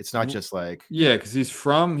because he's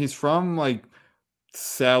from like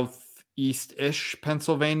southeast-ish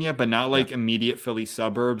Pennsylvania, but not like immediate Philly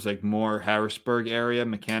suburbs, like more Harrisburg area,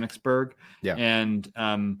 Mechanicsburg. Yeah. And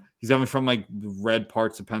he's definitely from like the red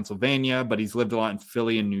parts of Pennsylvania, but he's lived a lot in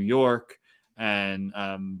Philly and New York. And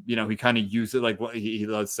he kind of used it like what he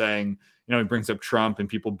loves saying, he brings up Trump and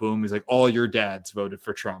people boom. He's like, all your dads voted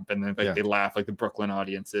for Trump. And then they laugh like the Brooklyn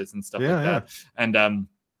audiences and stuff like that. And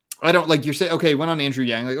I don't like you're saying, okay, went on Andrew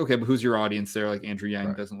Yang. Like, okay, but who's your audience there? Like Andrew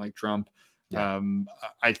Yang doesn't like Trump. Yeah.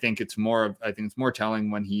 I think it's more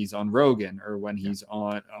telling when he's on Rogan or when he's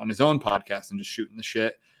on his own podcast and just shooting the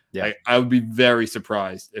shit. Yeah. Like, I would be very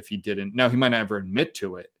surprised if he didn't. Now he might never admit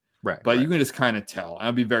to it. Right. But you can just kind of tell.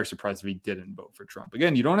 I'd be very surprised if he didn't vote for Trump.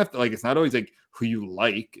 Again, you don't have to like, it's not always like who you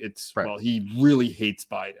like. It's well, he really hates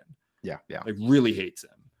Biden. Yeah. Yeah. Like really hates him.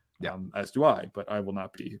 Yeah. As do I, but I will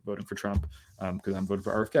not be voting for Trump because I'm voting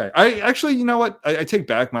for RFK. I actually, you know what? I take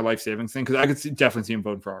back my life savings thing because I could definitely see him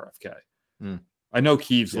voting for RFK. I know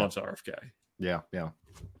Keeves loves RFK. Yeah. Yeah.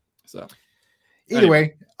 So either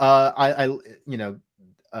way, I'm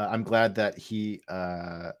glad that he,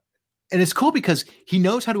 and it's cool because he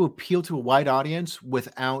knows how to appeal to a wide audience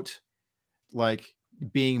without like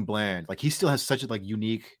being bland. Like he still has such a like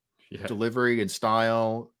unique delivery and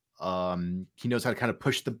style. He knows how to kind of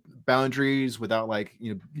push the boundaries without like,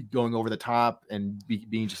 going over the top and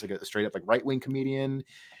being just like a straight up like right-wing comedian.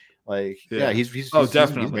 Like, he's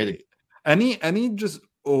definitely. Any just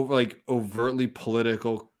overtly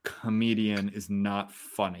political comedian is not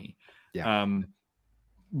funny. Yeah.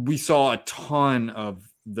 We saw a ton of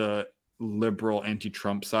the liberal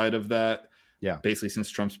anti-Trump side of that. Yeah. Basically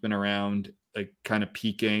since Trump's been around, like kind of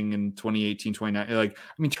peaking in 2018, 2019. Like,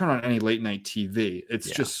 I mean, turn on any late night TV.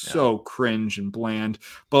 It's just so cringe and bland.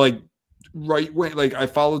 But like right wing, like I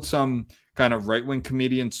followed some kind of right wing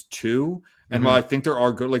comedians too. And while I think there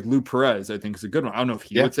are good, like Lou Perez, I think is a good one. I don't know if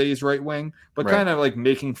he would say he's right wing, but kind of like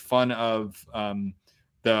making fun of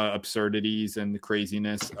the absurdities and the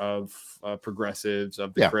craziness of progressives,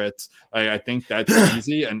 of the crits. I think that's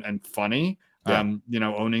easy and funny. Yeah.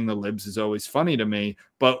 Owning the libs is always funny to me.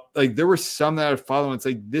 But like there were some that I follow and it's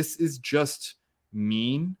like, this is just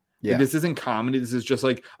mean. Yeah. Like, this isn't comedy. This is just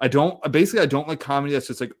like I don't like comedy that's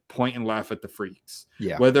just like point and laugh at the freaks.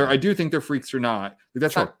 Yeah. Whether I do think they're freaks or not, like,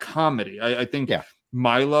 that's not comedy. I think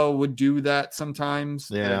Milo would do that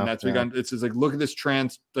sometimes. Yeah. And that's it's just like look at this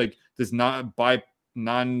trans like this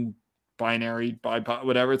non-binary BIPOC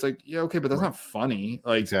whatever. It's like okay, but that's not funny.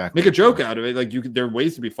 Like make a joke out of it. Like there are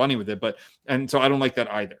ways to be funny with it, and so I don't like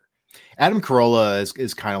that either. Adam Carolla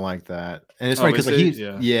is kind of like that, and it's funny because like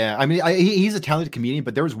I mean he's a talented comedian,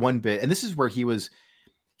 but there was one bit, and this is where he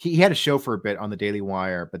had a show for a bit on the Daily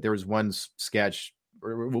Wire, but there was one sketch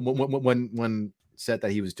or one set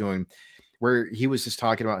that he was doing where he was just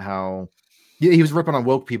talking about how he was ripping on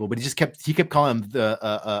woke people, but he kept calling him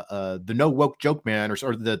the no woke joke man or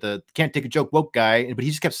the can't take a joke woke guy, but he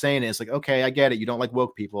just kept saying it. It's like okay, I get it, you don't like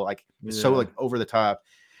woke people, like it's so like over the top.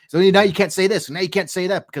 So now you can't say this, and now you can't say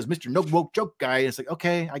that because Mr. No Woke Joke Guy. It's like,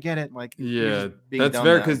 okay, I get it. Like, that's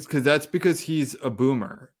fair because that's because he's a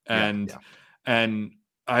boomer, and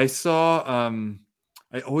I saw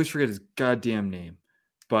I always forget his goddamn name,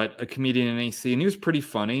 but a comedian in AC, and he was pretty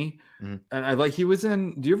funny, and he was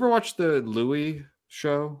in. Do you ever watch the Louis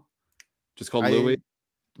show? Just called Louis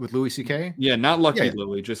with Louis C.K. Yeah, not Lucky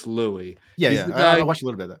Louis, just Louis. Yeah, I watched a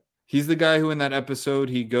little bit of that. He's the guy who in that episode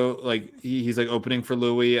he's like opening for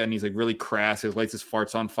Louis and he's like really crass. He lights his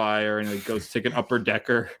farts on fire and he goes to take an upper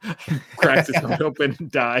decker, cracks his heart open and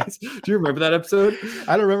dies. Do you remember that episode?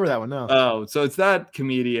 I don't remember that one. No. Oh, so it's that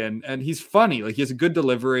comedian and he's funny. Like he has a good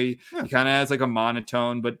delivery. Yeah. He kind of has like a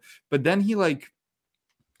monotone, but then he wrote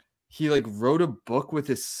a book with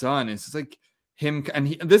his son. It's just like him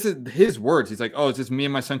and this is his words. He's like, oh, it's just me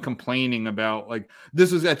and my son complaining about like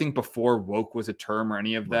this was I think before woke was a term or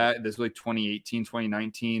any of that. This was like 2018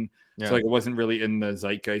 2019, so like it wasn't really in the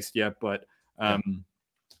zeitgeist yet, but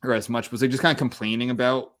or as much was like just kind of complaining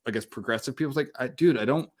about I guess progressive people. It's like I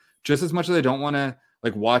don't just as much as I don't want to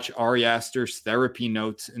like watch Ari Aster's therapy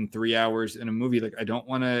notes in 3 hours in a movie, like I don't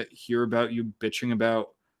want to hear about you bitching about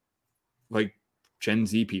like Gen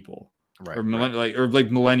Z people. Right, or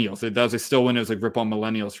millennials. That was still when it was like rip on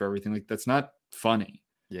millennials for everything. Like that's not funny.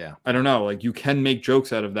 Yeah, I don't know. Like you can make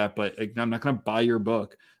jokes out of that, but like, I'm not gonna buy your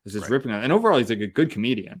book. It's just ripping on it. And overall, he's like a good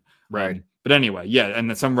comedian. Right. But anyway,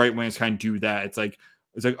 and then some right wingers kind of do that. It's like,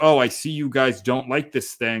 oh, I see you guys don't like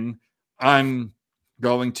this thing. I'm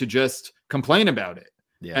going to just complain about it.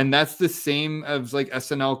 Yeah. And that's the same as like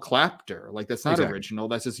SNL clapter. Like that's not original.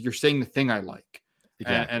 That's just you're saying the thing I like,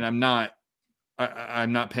 and I'm not.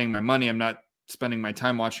 I'm not paying my money. I'm not spending my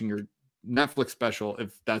time watching your Netflix special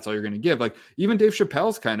if that's all you're going to give. Like even Dave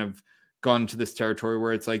Chappelle's kind of gone to this territory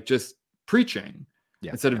where it's like just preaching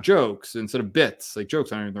instead of jokes, instead of bits. Like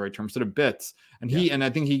jokes aren't even the right term, instead of bits. And and I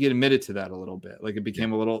think he get admitted to that a little bit. Like it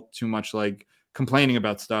became a little too much like complaining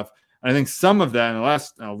about stuff. And I think some of that, and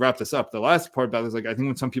I'll wrap this up. The last part about it is like, I think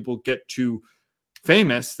when some people get too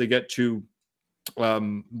famous, they become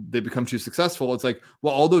too successful. It's like,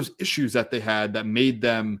 well, all those issues that they had that made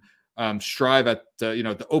them strive at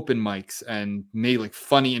the open mics and made like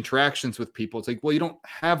funny interactions with people. It's like, well, you don't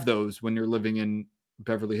have those when you're living in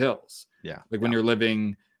Beverly Hills. Yeah. Like when you're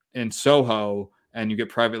living in Soho and you get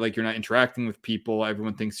private, like you're not interacting with people.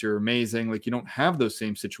 Everyone thinks you're amazing. Like you don't have those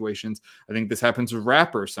same situations. I think this happens with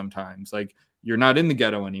rappers sometimes. Like you're not in the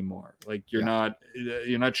ghetto anymore. Like you're not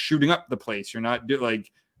shooting up the place. You're not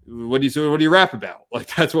like, what do you rap about?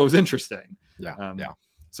 Like that's what was interesting. Yeah.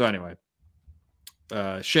 So anyway,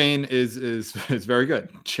 Shane is very good.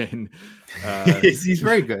 Shane, he's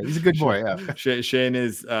very good. He's a good boy. Yeah. Shane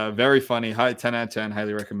is very funny. 10 out of 10.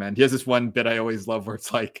 Highly recommend. He has this one bit I always love where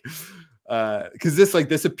it's like, because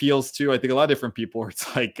this appeals to I think a lot of different people. Where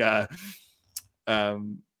it's like,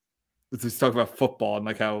 let's talk about football and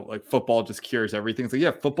like how like football just cures everything. It's like,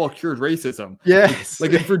 yeah, football cured racism. Yes.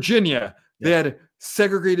 Like in Virginia, they had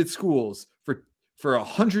segregated schools for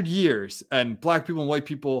 100 years, and black people and white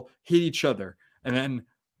people hate each other. And then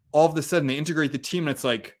all of a sudden they integrate the team, and it's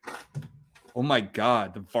like, oh my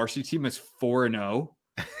God, the varsity team is 4-0.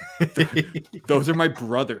 Those are my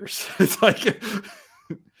brothers. It's like, are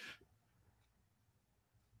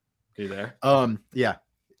you there? Yeah.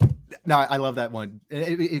 No, I love that one.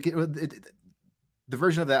 The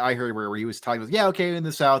version of that I heard where he was talking about, okay, in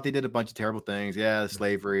the South they did a bunch of terrible things,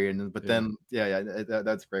 slavery, then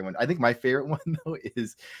that's a great one. I think my favorite one though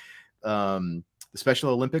is the Special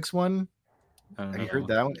Olympics one. Have you heard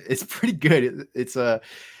that one? It's pretty good. It's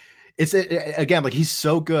again, like he's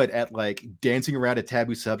so good at like dancing around a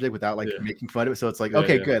taboo subject without like making fun of it. So it's like,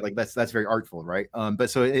 good. Like that's very artful, right? But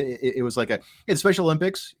so it was like the Special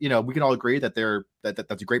Olympics, we can all agree that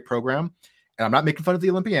that's a great program. And I'm not making fun of the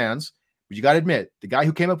Olympians, but you got to admit the guy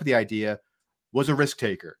who came up with the idea was a risk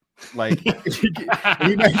taker. Like, you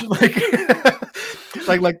imagine like a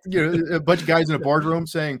bunch of guys in a boardroom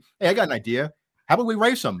saying, "Hey, I got an idea. How about we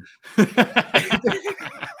race them?" The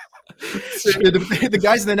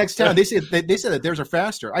guys in the next town, they said that theirs are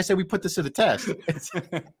faster. I said we put this to the test. Or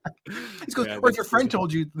if your friend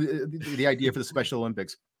told you the idea for the Special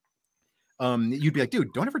Olympics, you'd be like,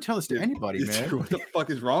 "Dude, don't ever tell this to anybody, man. What the fuck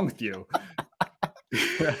is wrong with you?"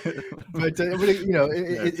 But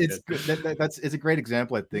it's a great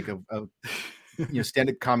example, I think, of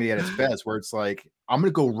stand-up comedy at its best, where it's like, I'm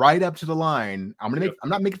gonna go right up to the line. I'm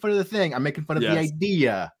not making fun of the thing. I'm making fun of the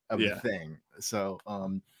idea of the thing. So,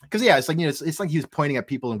 because it's like it's like he was pointing at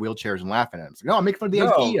people in wheelchairs and laughing at him. Like, no, I'm making fun of the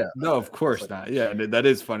idea. No, of course not. Yeah, that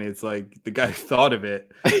is funny. It's like the guy thought of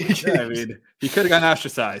it. I mean, he could have gotten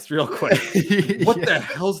ostracized real quick. What the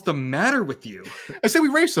hell's the matter with you? I said we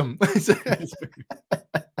race them. I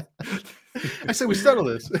said we settle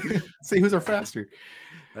this. See who's our faster.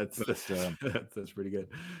 That's pretty good.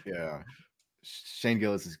 Yeah, Shane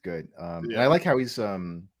Gillis is good. And I like how he's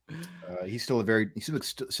still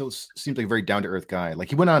seems like a very down to earth guy. Like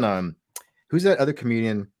he went on who's that other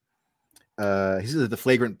comedian? He's the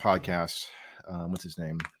Flagrant podcast. What's his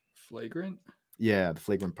name? Flagrant? Yeah, the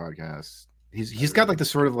Flagrant podcast. He's got like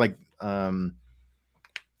this sort of like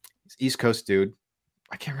East Coast dude.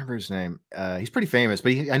 I can't remember his name. He's pretty famous,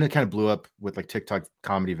 but I know he kind of blew up with like TikTok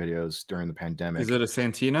comedy videos during the pandemic. Is it a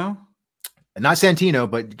Santino? Not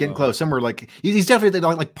Santino, but getting close. Somewhere like he's definitely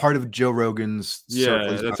like part of Joe Rogan's.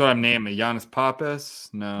 Yeah, that's what I'm naming. Giannis Pappas?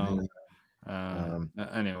 No.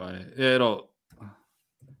 Anyway, I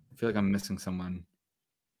feel like I'm missing someone.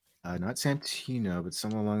 Not Santino, but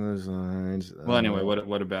someone along those lines. Well, anyway,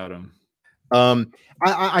 what about him?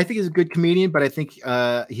 I think he's a good comedian, but I think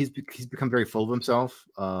he's become very full of himself.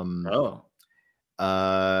 I'm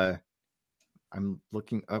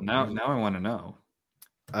looking up now. Now I want to know.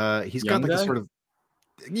 He's got like a sort of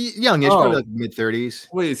youngish, probably like mid-30s.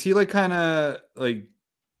 Wait, is he like kind of like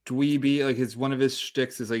dweeby? Like one of his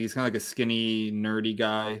shticks is like he's kind of like a skinny, nerdy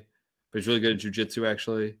guy, but he's really good at jujitsu.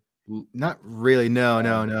 Actually, not really.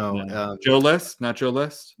 No. Joe List, not Joe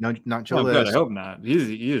List. No, not Joe List. Good. I hope not.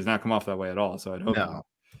 He does not come off that way at all. So I hope no. Not.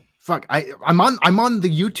 Fuck, I'm on the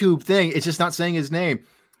YouTube thing. It's just not saying his name.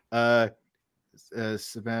 Savannah,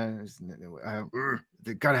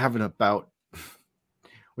 they gotta have an about.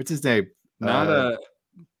 What's his name? Not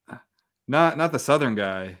the Southern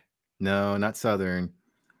guy. No, not Southern.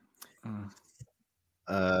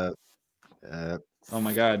 Oh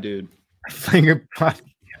my God, dude! Flagrant podcast.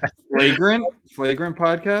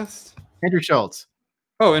 Andrew Schultz.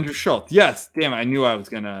 Oh, Andrew Schultz. Yes, damn! I knew I was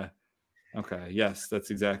gonna. Okay, yes,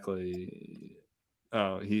 that's exactly.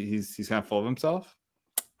 Oh, he's kind of full of himself.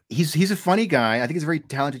 He's a funny guy. I think he's a very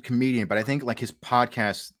talented comedian, but I think like his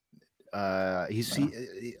podcast I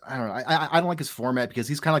don't know. I don't like his format because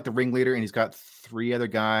he's kind of like the ringleader, and he's got 3 other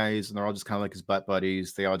guys, and they're all just kind of like his butt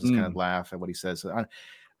buddies. They all just kind of laugh at what he says.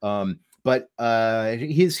 But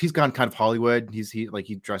he's gone kind of Hollywood.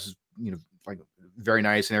 He dresses, like very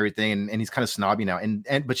nice and everything, and he's kind of snobby now.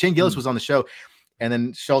 But Shane Gillis was on the show, and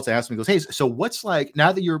then Schultz asked me, he goes, "Hey, so what's like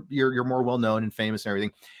now that you're more well known and famous and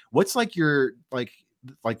everything? What's like your like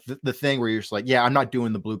the thing where you're just like, yeah, I'm not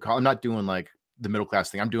doing the blue collar, I'm not doing like the middle class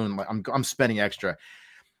thing. I'm doing like I'm spending extra."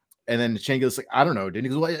 And then Shane goes like, "I don't know, dude." He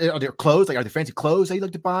goes, "Well, are there clothes? Like, are there fancy clothes that you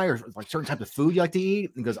like to buy, or like certain type of food you like to eat?"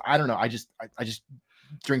 And he goes, "I don't know. I just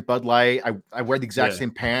drink Bud Light. I wear the exact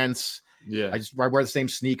same pants. Yeah. I wear the same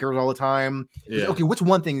sneakers all the time." He goes, Yeah. "Okay, what's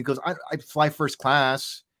one thing?" He goes, I fly first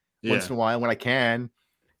class once in a while when I can."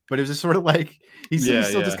 But it was just sort of like he's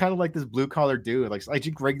still just kind of like this blue collar dude. Like, I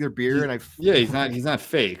drink regular beer and he's not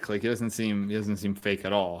fake. Like, he doesn't seem fake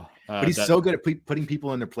at all. But he's so good at putting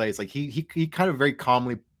people in their place. Like he kind of very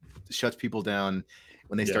calmly shuts people down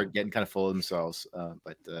when they start getting kind of full of themselves.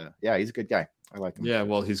 But he's a good guy. I like him. Yeah,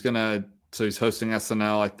 well, he's hosting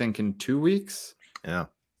SNL, I think, in 2 weeks. Yeah.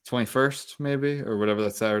 21st, maybe, or whatever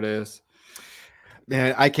that Saturday is.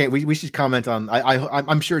 Man, I can't. We should comment on.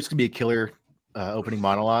 I'm sure it's gonna be a killer opening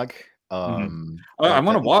monologue. I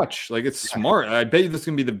want to watch. Like, it's smart. I bet you this is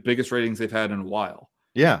gonna be the biggest ratings they've had in a while.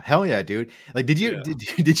 Yeah, hell yeah, dude. Like, did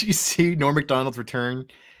you see Norm Macdonald's return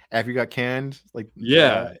after he got canned? Like,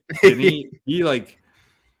 yeah, and he like,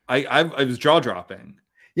 I was jaw dropping.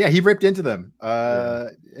 Yeah, he ripped into them.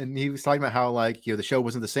 And he was talking about how, like, the show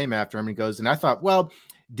wasn't the same after him. And he goes, and I thought, well,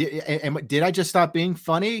 did I just stop being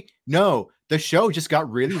funny? No, the show just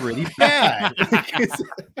got really, really bad.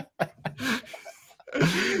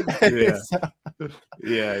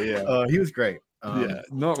 He was great.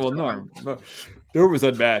 Norm was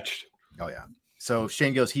unmatched. Oh yeah. So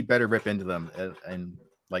Shane goes, he better rip into them, and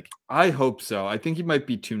like, I hope so. I think he might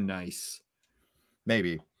be too nice.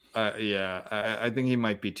 Maybe. I think he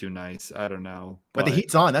might be too nice. I don't know, but the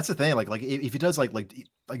heat's on. That's the thing. Like if he does like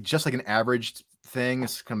just like an average thing,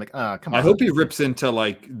 it's kind of like, come on. I hope he rips into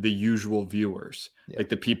like the usual viewers, like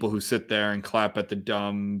the people who sit there and clap at the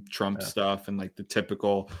dumb Trump stuff and like the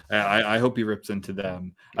typical. I hope he rips into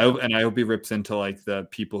them. I hope he rips into like the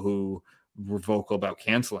people who were vocal about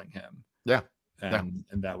canceling him. Yeah. And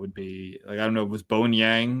that would be like, I don't know, was Bowen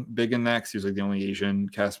Yang big in that? 'Cause he was like the only Asian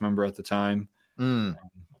cast member at the time.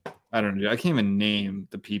 I don't know. I can't even name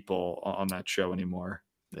the people on that show anymore.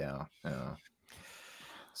 Yeah.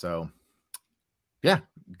 So, yeah,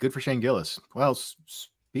 good for Shane Gillis. Well,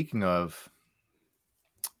 speaking of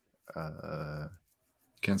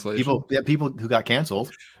cancellation, people who got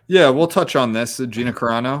canceled. Yeah, we'll touch on this. Gina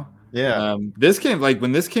Carano. Yeah. This came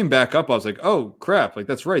when this came back up, I was like, oh crap! Like,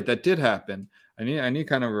 that's right, that did happen. I need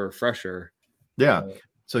kind of a refresher. Yeah.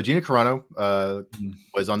 So Gina Carano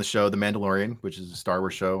was on the show The Mandalorian, which is a Star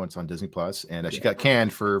Wars show, and it's on Disney Plus. And she got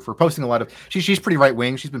canned for posting a lot of. She's pretty right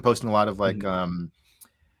wing. She's been posting a lot of like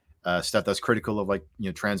stuff that's critical of like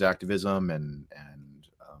trans activism and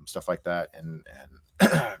stuff like that, and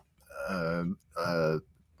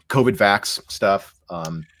COVID vax stuff.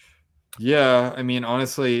 Yeah, I mean,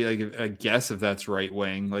 honestly, like, I guess if that's right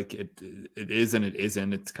wing, like it is and it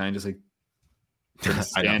isn't. It's kind of just like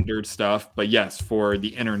standard stuff. But yes, for the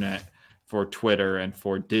internet, for Twitter, and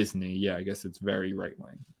for Disney, yeah, I guess it's very right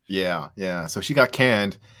wing. Yeah. So she got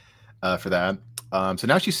canned for that. So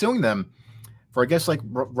now she's suing them for, I guess, like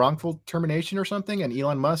wrongful termination or something. And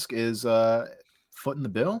Elon Musk is footing the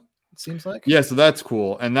bill, it seems like. Yeah, so that's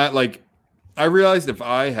cool. And that, like, I realized if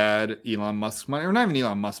I had Elon Musk's money, or not even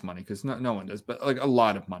Elon Musk money, because no one does, but like a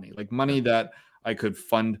lot of money, like money that I could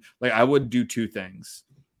fund, like I would do two things.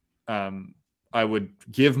 I would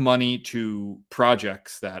give money to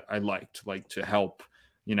projects that I liked, like to help,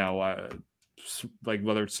 like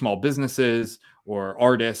whether it's small businesses or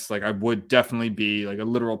artists. Like I would definitely be like a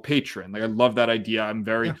literal patron. Like I love that idea. I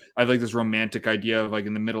have like this romantic idea of like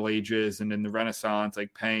in the Middle Ages and in the Renaissance,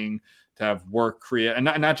 like paying to have work create, and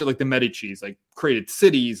not just like the Medicis, like created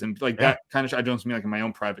cities and like that kind of. I don't mean like in my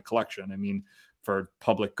own private collection. I mean for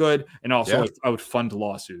public good, and also like, I would fund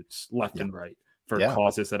lawsuits left and right for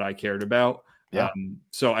causes that I cared about.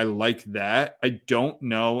 So I like that. I don't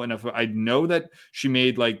know enough. I know that she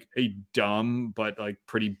made like a dumb but like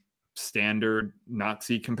pretty standard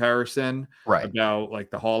Nazi comparison about like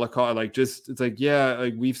the Holocaust. Like just it's like, yeah,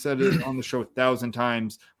 like we've said it on the show 1,000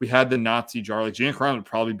 times. We had the Nazi jar. Like Gina Carano would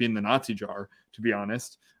probably be in the Nazi jar, to be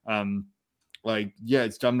honest. Like, yeah,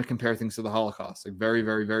 it's dumb to compare things to the Holocaust. Like very,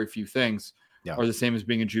 very, very few things are the same as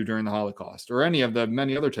being a Jew during the Holocaust, or any of the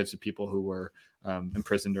many other types of people who were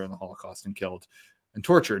imprisoned during the Holocaust and killed and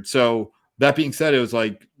tortured. So that being said, it was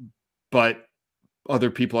like but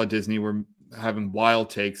other people at Disney were having wild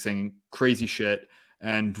takes, saying crazy shit,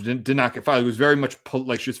 and did not get fired. It was very much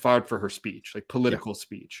like she was fired for her speech, like political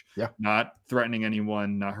speech. Yeah. Not threatening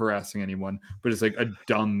anyone, not harassing anyone, but it's like a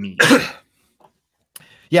dumb meme.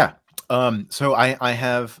 Yeah. So I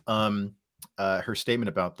have her statement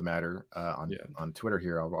about the matter on Twitter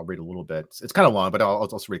here. I'll read a little bit. It's kind of long, but I'll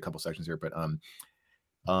also read a couple sections here. But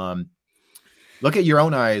look at your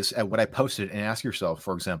own eyes at what I posted and ask yourself,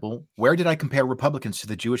 for example, where did I compare Republicans to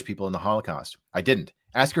the Jewish people in the Holocaust? I didn't.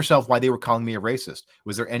 Ask yourself why they were calling me a racist.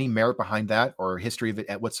 Was there any merit behind that or history of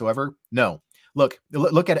it whatsoever? No. Look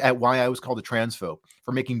at why I was called a transphobe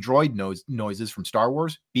for making droid noises from Star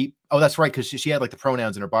Wars. Beep. Oh, that's right, because she had like the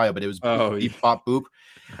pronouns in her bio, but it was beep, bop, boop.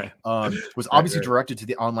 Right. Was obviously directed to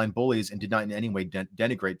the online bullies and did not in any way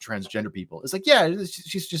denigrate transgender people. It's like, yeah,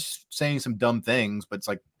 she's just saying some dumb things, but it's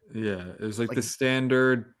like, yeah, it was like the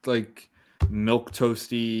standard like milk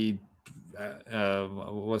toasty what's the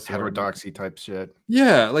word? heterodoxy type shit.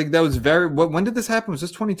 Yeah, like that was very when did this happen? Was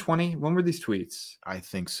this 2020? When were these tweets? I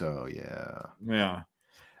think so, yeah. Yeah.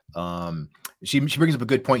 She brings up a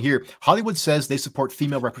good point here. Hollywood says they support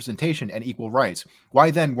female representation and equal rights.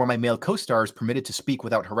 Why then were my male co-stars permitted to speak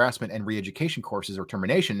without harassment and re-education courses or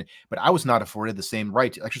termination, but I was not afforded the same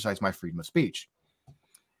right to exercise my freedom of speech?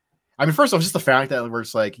 I mean, first off, just the fact that we're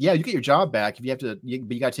just like, yeah, you get your job back if you have to, but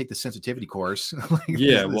you got to take the sensitivity course. Like,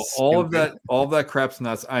 yeah, well, all of that crap's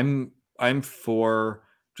nuts. I'm for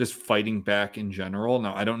just fighting back in general.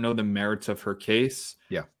 Now, I don't know the merits of her case.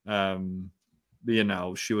 Yeah. You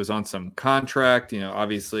know, she was on some contract. You know,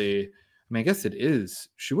 obviously, I mean, I guess it is.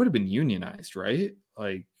 She would have been unionized, right?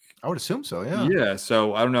 Like, I would assume so. Yeah. Yeah.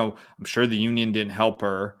 So I don't know. I'm sure the union didn't help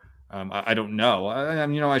her. I don't know.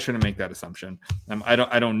 I shouldn't make that assumption. I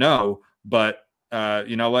don't know, but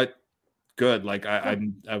you know what? Good. Like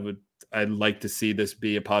I'd like to see this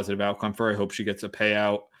be a positive outcome for her. I hope she gets a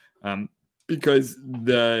payout. Because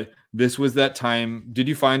this was that time. Did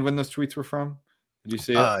you find when those tweets were from? Did you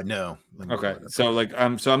see it? No. Okay. So like,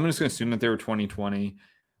 so I'm just gonna assume that they were 2020.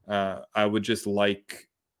 I would just like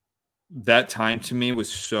that time to me was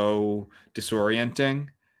so disorienting.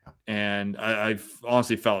 And I've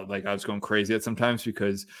honestly felt like I was going crazy at sometimes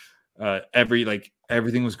because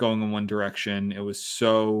everything was going in one direction. It was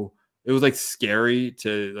like scary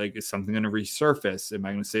to like, is something going to resurface? Am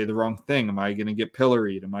I going to say the wrong thing? Am I going to get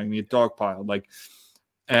pilloried? Am I going to get dogpiled? Like,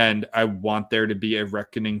 and I want there to be a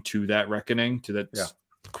reckoning to that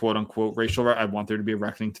quote unquote racial. I want there to be a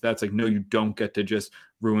reckoning to that. It's like, no, you don't get to just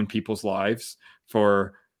ruin people's lives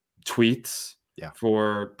for tweets. Yeah.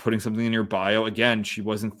 For putting something in your bio. Again, she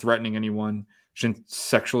wasn't threatening anyone. She didn't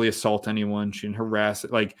sexually assault anyone. She didn't harass.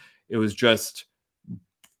 Like, it was just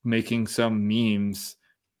making some memes,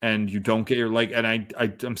 and you don't get your like. And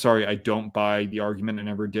I'm sorry, I don't buy the argument. I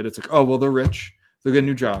never did. It's like, oh well, they're rich. They'll get a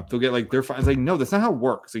new job. They'll get like they're fine. It's like, no, that's not how it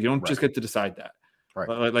works. Like, you don't just get to decide that.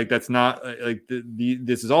 Right. Like that's not like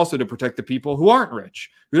this is also to protect the people who aren't rich.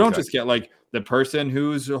 We don't just get like the person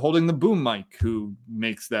who's holding the boom mic who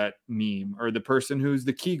makes that meme, or the person who's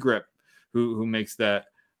the key grip who makes that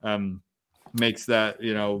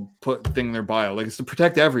put thing in their bio. Like, it's to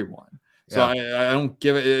protect everyone. So I don't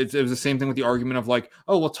give it. It was the same thing with the argument of like,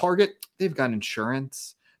 oh well, Target, they've got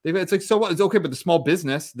insurance. It's like, so what? It's okay, but the small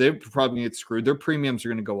business, they're probably gonna get screwed. Their premiums are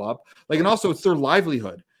going to go up. Like, and also it's their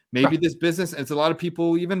livelihood. Maybe this business, it's a lot of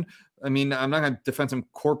people even, I mean, I'm not going to defend some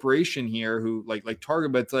corporation here who like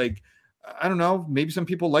Target, but it's like, I don't know, maybe some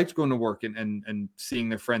people liked going to work and seeing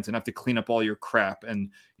their friends and have to clean up all your crap and,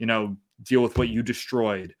 you know, deal with what you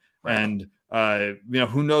destroyed. Right. And,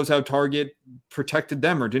 who knows how Target protected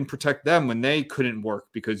them or didn't protect them when they couldn't work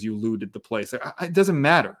because you looted the place. Like, it doesn't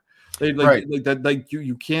matter.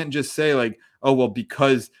 You can't just say like, oh, well,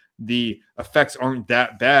 because the effects aren't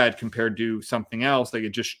that bad compared to something else, like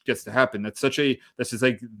it just gets to happen. This is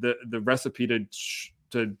like the recipe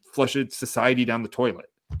to flush a society down the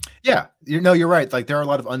toilet. Yeah, you're right. Like, there are a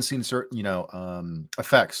lot of unseen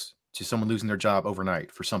effects to someone losing their job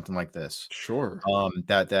overnight for something like this. Sure.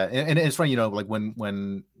 And it's funny, like when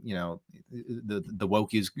the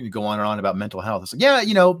wokies go on and on about mental health. It's like,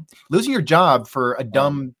 losing your job for a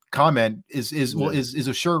dumb comment is a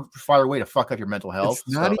surefire way to fuck up your mental health.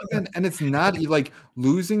 It's not even, and it's not like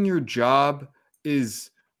losing your job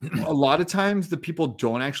is a lot of times the people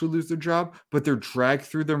don't actually lose their job, but they're dragged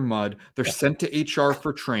through their mud. They're sent to HR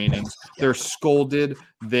for training. They're scolded.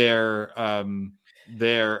 They're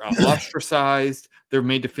ostracized. They're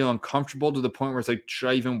made to feel uncomfortable to the point where it's like, should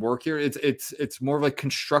I even work here? It's more like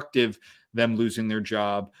constructive them losing their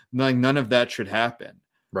job. Like, none of that should happen.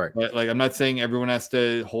 Right. But like, I'm not saying everyone has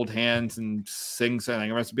to hold hands and sing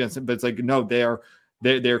something. But it's like, no,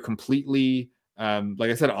 they're completely, like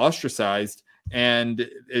I said, ostracized. And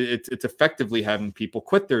it's effectively having people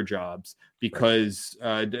quit their jobs because,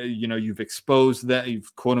 you've exposed them,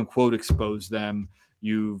 you've quote unquote exposed them.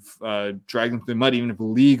 You've dragged them through the mud, even if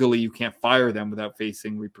legally you can't fire them without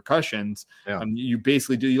facing repercussions. Yeah. You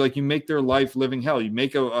basically do, you make their life living hell. You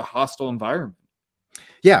make a hostile environment.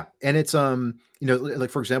 Yeah, and it's like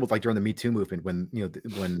for example, like during the Me Too movement,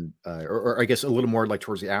 when or I guess a little more like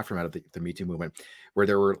towards the aftermath of the Me Too movement, where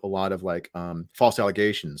there were a lot of like false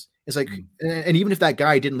allegations. It's like, and even if that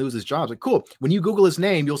guy didn't lose his job, it's like cool. When you Google his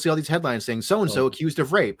name, you'll see all these headlines saying so and so accused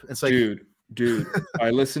of rape. It's like, dude,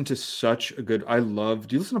 I listen to such a good. Do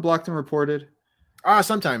you listen to Blocked and Reported?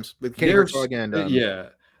 Sometimes with Katie Herzog and yeah.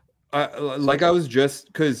 Like I was just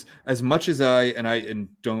because as much as and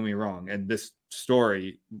don't get me wrong, and this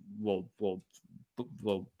story will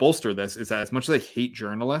bolster this, is that as much as I hate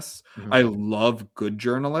journalists, I love good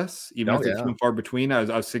journalists, even if they're few and far between. I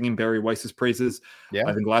was singing Barry Weiss's praises.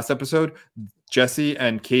 I think last episode, Jesse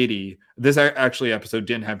and Katie. This actually episode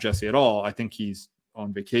didn't have Jesse at all. I think he's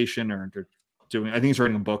on vacation or I think he's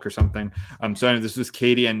writing a book or something. So anyway, this was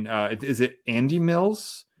Katie and is it Andy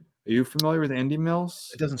Mills? Are you familiar with Andy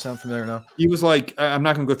Mills? It doesn't sound familiar now. He was like, I'm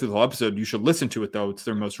not going to go through the whole episode. You should listen to it, though. It's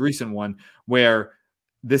their most recent one, where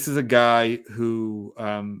this is a guy who,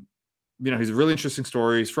 he's a really interesting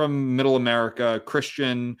story. He's from Middle America,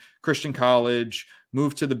 Christian college,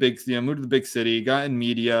 moved to the big city, got in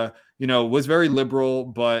media, was very liberal,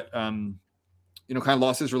 but, kind of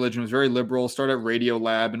lost his religion, was very liberal, started at Radio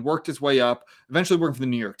Lab and worked his way up, eventually worked for the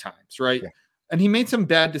New York Times, right? Yeah. And he made some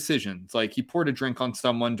bad decisions. Like he poured a drink on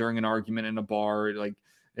someone during an argument in a bar, like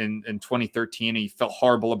in 2013. And he felt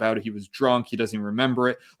horrible about it. He was drunk. He doesn't even remember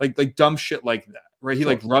it. Like dumb shit like that, right? He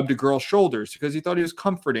like rubbed a girl's shoulders because he thought he was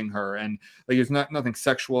comforting her. And like, it was nothing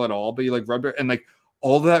sexual at all, but he like rubbed her, and like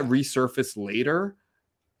all that resurfaced later.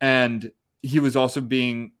 And he was also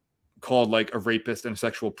being called like a rapist and a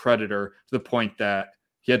sexual predator to the point that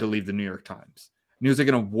he had to leave the New York Times. And he was like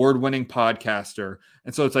an award-winning podcaster.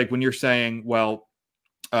 And so it's like when you're saying, well,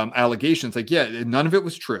 allegations, like, yeah, none of it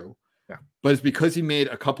was true. Yeah. But it's because he made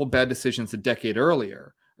a couple bad decisions a decade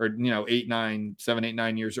earlier, or 7, 8, 9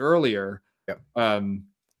 years earlier. Yeah.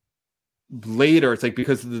 Later, it's like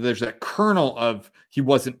because there's that kernel of he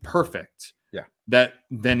wasn't perfect. Yeah. That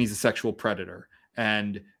then he's a sexual predator.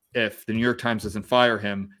 And if the New York Times doesn't fire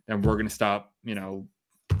him, then we're going to stop,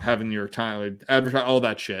 having New York Times advertise all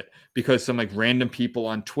that shit because some like random people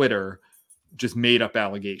on Twitter just made up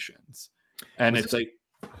allegations. And it's like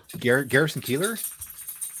Garrison Keillor.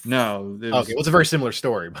 No. Okay. It was a very similar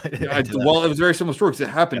story, but it was a very similar story because it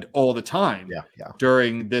happened all the time. Yeah.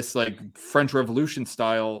 During this like French Revolution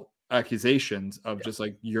style accusations of just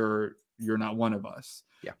like, you're not one of us.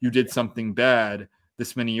 Yeah. You did something bad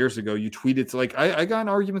this many years ago. You tweeted to like, I got in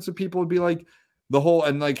arguments with people would be like, the whole,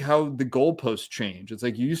 and like how the goalposts change. It's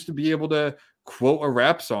like you used to be able to quote a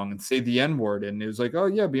rap song and say the N-word, and it was like, oh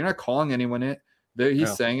yeah, but you're not calling anyone it.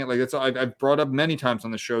 He's saying it like that's. I've brought up many times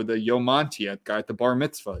on the show the Yo Monty guy at the bar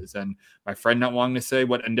mitzvahs, and my friend not wanting to say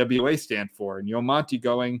what NWA stand for, and Yo Monty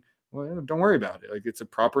going, well, don't worry about it. Like it's a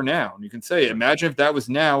proper noun. You can say it. Imagine if that was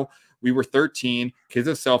now. We were 13. Kids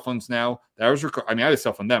have cell phones now. That was I had a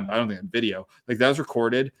cell phone then, but I don't think I had video. Like that was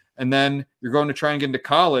recorded, and then you're going to try and get into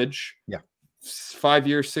college. Yeah. 5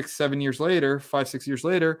 years, 6, 7 years later, 5, 6 years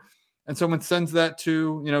later, and someone sends that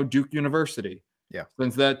to Duke University,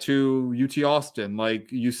 sends that to UT Austin,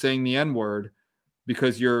 like you saying the N-word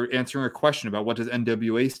because you're answering a question about what does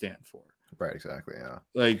NWA stand for. Right, exactly. Yeah,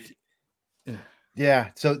 like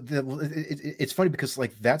yeah. So it's funny because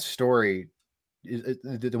like that story,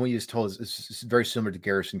 the one you just told is very similar to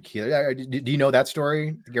Garrison Keillor. Do you know that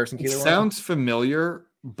story, the Garrison Keillor? It sounds familiar.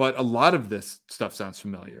 But a lot of this stuff sounds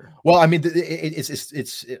familiar. Well, I mean, it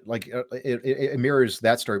mirrors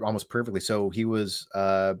that story almost perfectly. So he was,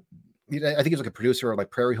 I think he was like a producer of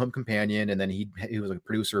like Prairie Home Companion, and then he was like a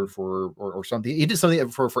producer for or something. He did something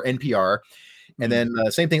for NPR, and then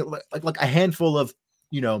same thing, like a handful of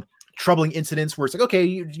troubling incidents where it's like, okay,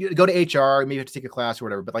 you go to HR, maybe you have to take a class or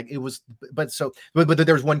whatever. But like it was, but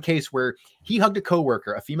there was one case where he hugged a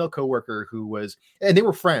coworker, a female coworker who was, and they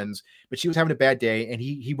were friends, but she was having a bad day, and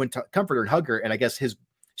he went to comfort her and hug her, and I guess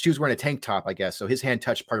she was wearing a tank top, I guess, so his hand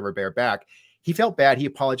touched part of her bare back. He felt bad. He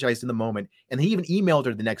apologized in the moment, and he even emailed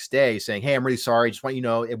her the next day saying, "Hey, I'm really sorry. Just want you to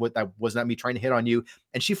know that was not me trying to hit on you."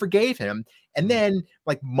 And she forgave him. And then,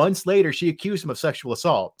 like months later, she accused him of sexual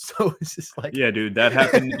assault. So it's just like, yeah, dude, that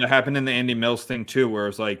happened. That happened in the Andy Mills thing too, where it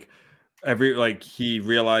was like he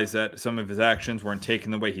realized that some of his actions weren't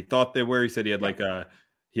taken the way he thought they were. He said he had like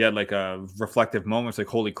a reflective moment. It's like,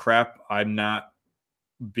 holy crap, I'm not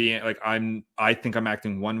being like, I think I'm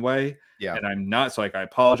acting one way, Yeah. and I'm not. So like, I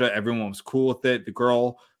apologize. Everyone was cool with it. The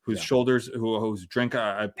girl whose Yeah. shoulders, whose drink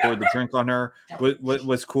I poured the drink on her,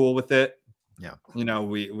 was cool with it. Yeah. You know,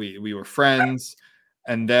 we were friends.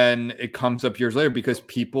 And then it comes up years later because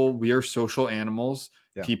we are social animals.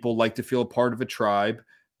 Yeah. People like to feel a part of a tribe.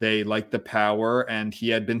 They like the power, and he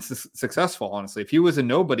had been successful. Honestly, if he was a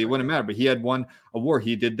nobody, it wouldn't matter. But he had won a war.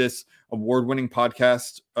 He did this award-winning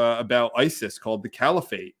podcast about ISIS called The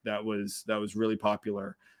Caliphate. That was really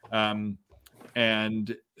popular. And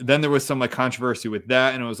then there was some like controversy with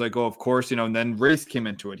that, and it was like, oh, of course, you know. And then race came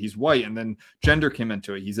into it. He's white, and then gender came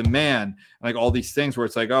into it. He's a man, and like all these things where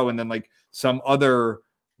it's like, oh, and then like some other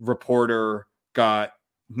reporter got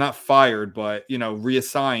not fired, but you know,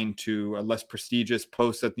 reassigned to a less prestigious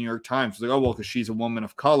post at the New York Times. It's like, oh well, because she's a woman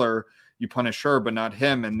of color, you punish her, but not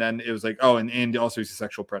him. And then it was like, oh, and also he's a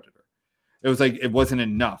sexual predator. It was like it wasn't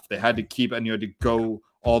enough. They had to keep, and you had to go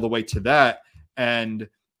all the way to that. And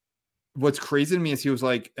what's crazy to me is he was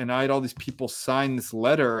like, and I had all these people sign this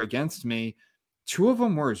letter against me. 2 of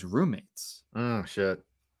them were his roommates. Oh shit.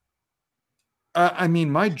 I mean,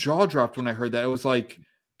 my jaw dropped when I heard that. It was like,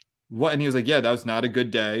 what? And he was like, yeah, that was not a good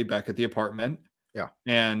day back at the apartment. Yeah.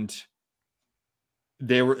 And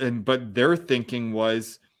but their thinking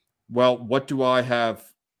was, well, what do I have?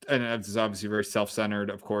 And this is obviously very self-centered,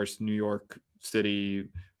 of course, New York City, you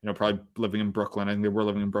know, probably living in Brooklyn. I think they were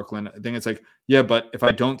living in Brooklyn. I think it's like, yeah, but if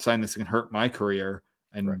I don't sign this, it can hurt my career.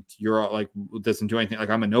 And right. You're all like, it doesn't do anything. Like,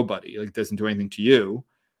 I'm a nobody. Like, it doesn't do anything to you.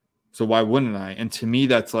 So why wouldn't I? And to me,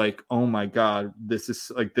 that's like, oh my God, this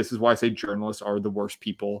is why I say journalists are the worst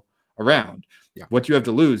people around. Yeah. What do you have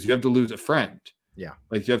to lose? You have to lose a friend. Yeah.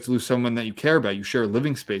 Like, you have to lose someone that you care about, you share a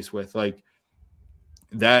living space with. Like,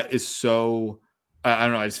 that is so, I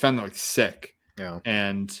don't know. I just found that like sick. Yeah.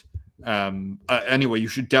 And anyway, you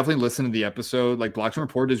should definitely listen to the episode. Like, Blackstone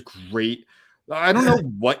Report is great. I don't know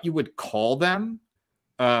what you would call them.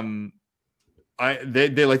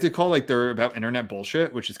 They like to call like they're about internet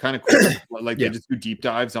bullshit, which is kind of cool. Like they just do deep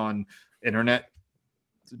dives on internet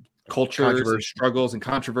cultures and struggles and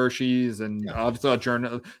controversies, and obviously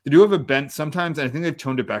journal. They do have a bent sometimes, and I think they've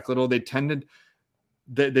toned it back a little. They've done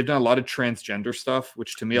a lot of transgender stuff,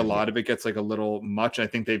 which to me a lot of it gets like a little much. I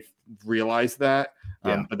think they've realized that,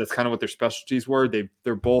 but that's kind of what their specialties were.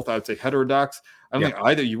 They're both, I would say, heterodox. I don't think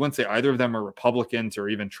either. You wouldn't say either of them are Republicans or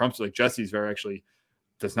even Trump's. Like Jesse's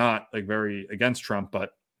does not like very against Trump,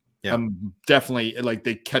 but definitely like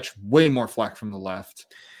they catch way more flack from the left.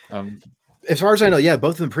 As far as I know,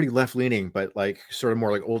 both of them pretty left leaning, but like sort of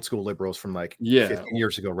more like old school liberals from like 15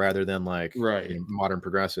 years ago rather than like modern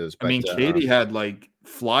progressives. But, I mean, Katie had like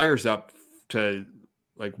flyers up to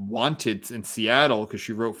like wanted in Seattle because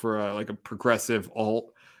she wrote for a progressive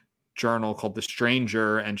alt journal called The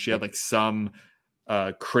Stranger, and she had like some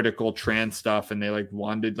critical trans stuff, and they like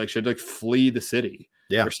wanted like she had to like flee the city.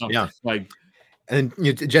 Or something. Like, and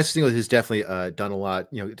you know, Jesse Singleton has definitely done a lot.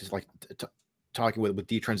 You know, just like talking with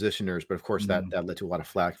detransitioners, but of course that led to a lot of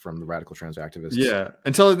flack from the radical trans activists. Yeah,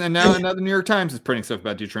 and now the New York Times is printing stuff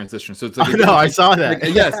about detransition. So it's like, I saw that.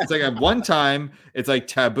 Like, yes, it's like at one time it's like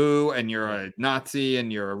taboo, and you're a Nazi,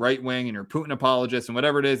 and you're a right wing, and you're a Putin apologist, and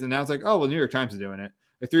whatever it is. And now it's like, oh well, the New York Times is doing it.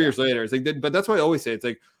 Like 3 years later, it's like, but that's why I always say it's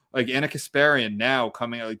like Anna Kasparian now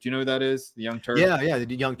coming out. Like, do you know who that is? The Young Turks. Yeah,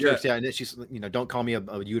 the Young Turks. Yeah, and she's, you know, don't call me a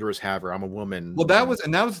uterus haver. I'm a woman. Well, that was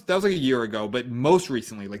like a year ago, but most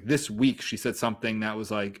recently, like this week, she said something that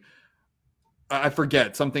was like, I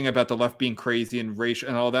forget, something about the left being crazy and racial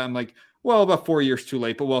and all that. I'm like, well, about 4 years too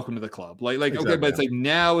late, but welcome to the club. Like exactly, okay, but it's like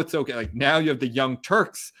now it's okay. Like now you have the Young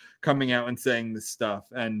Turks coming out and saying this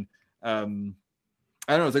stuff, and I don't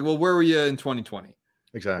know. It's like, well, where were you in 2020?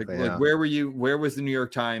 Exactly. Like where were you? Where was the New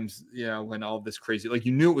York Times? You know, when all this crazy, like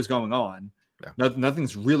you knew it was going on. Yeah.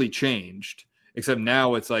 Nothing's really changed, except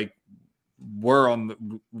now it's like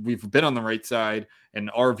we've been on the right side,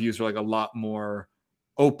 and our views are like a lot more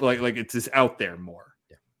open. Like it's just out there more,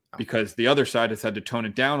 because the other side has had to tone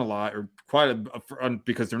it down a lot, or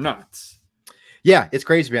because they're nuts. Yeah, it's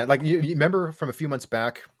crazy, man. Like you remember from a few months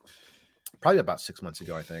back, probably about 6 months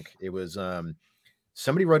ago, I think it was.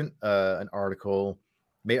 Somebody wrote an article.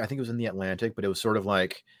 Maybe I think it was in the Atlantic, but it was sort of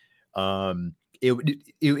like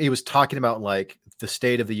it was talking about like the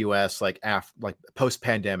state of the U.S. like post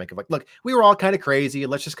pandemic of like, look, we were all kind of crazy.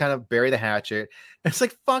 Let's just kind of bury the hatchet. And it's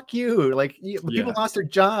like, fuck you. Like people lost their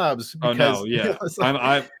jobs. Because, oh no, yeah. You know,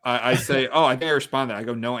 like, I say, I think I responded. I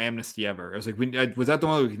go, no amnesty ever. I was like, was that the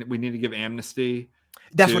one we need to give amnesty?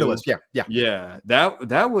 That's what it was. Yeah.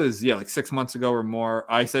 That was like 6 months ago or more.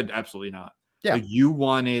 I said absolutely not. Yeah, like, you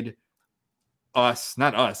wanted us,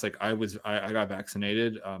 not us. Like I got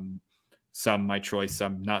vaccinated. some my choice,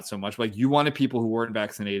 some not so much. Like you wanted people who weren't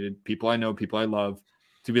vaccinated, people I know, people I love,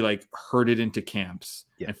 to be like herded into camps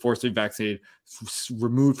and forced to be vaccinated,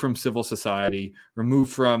 removed from civil society,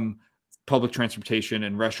 removed from public transportation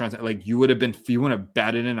and restaurants. Like you wouldn't have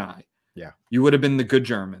batted an eye. Yeah. You would have been the good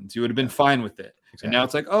Germans. You would have been fine with it. Exactly. And now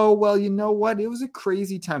it's like, oh, well, you know what? It was a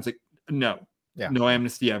crazy time. It's like, no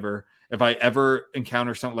amnesty ever. If I ever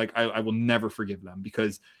encounter something like I will never forgive them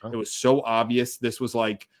because it was so obvious. This was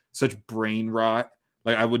like such brain rot.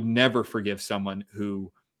 Like I would never forgive someone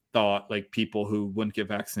who thought like people who wouldn't get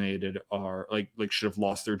vaccinated are like should have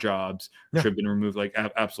lost their jobs, should have been removed. Like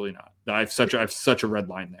absolutely not. I have such a red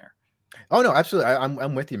line there. Oh no, absolutely.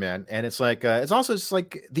 I'm with you, man. And it's like it's also just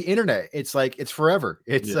like the internet. It's like it's forever.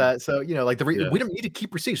 It's so you know like we don't need to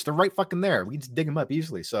keep receipts. They're right fucking there. We can just dig them up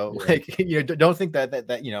easily. So like you know don't think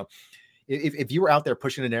that you know if you were out there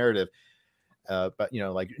pushing a narrative, but you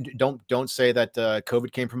know like don't say that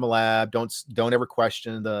COVID came from a lab. Don't ever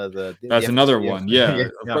question the That's another one. Yeah,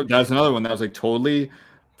 that's another one that was like totally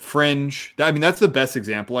fringe. I mean that's the best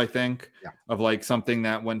example I think of like something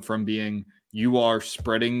that went from being you are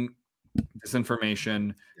spreading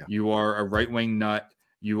disinformation, you are a right-wing nut,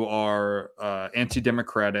 you are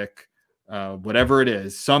anti-democratic, whatever it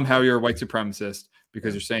is, somehow you're a white supremacist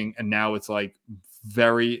because you're saying, and now it's like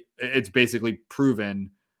it's basically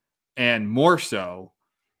proven and more so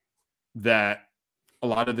that a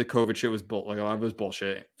lot of the COVID shit was a lot of it was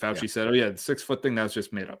bullshit. Fauci said, oh yeah, the 6 foot thing that was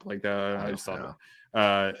just made up. Like that, I just thought of it.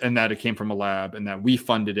 And that it came from a lab and that we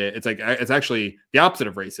funded it. It's like, it's actually the opposite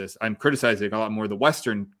of racist. I'm criticizing a lot more the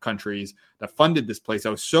Western countries that funded this place.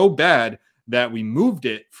 That was so bad that we moved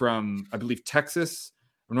it from, I believe, Texas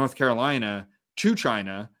or North Carolina to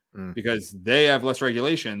China because they have less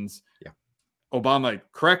regulations. Yeah. Obama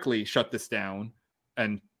correctly shut this down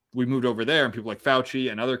and we moved over there and people like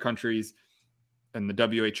Fauci and other countries and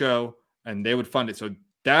the WHO, and they would fund it. So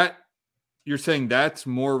that you're saying that's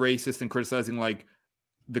more racist than criticizing like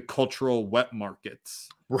the cultural wet markets.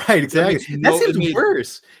 Right, exactly. That seems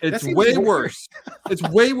worse. It's way worse. It's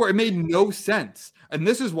way worse. It made no sense. And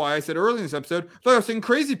this is why I said earlier in this episode, I was saying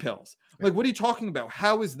crazy pills. Like, what are you talking about?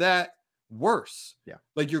 How is that worse? Yeah.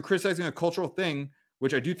 Like you're criticizing a cultural thing,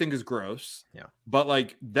 which I do think is gross. Yeah. But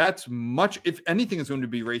like that's much, if anything is going to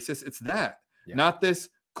be racist, it's that. Yeah. Not this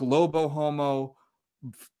globo homo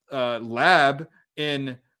lab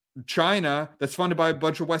in China that's funded by a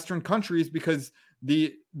bunch of Western countries because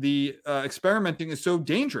the experimenting is so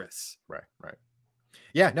dangerous. Right.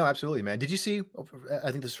 Yeah, no, absolutely, man. Did you see,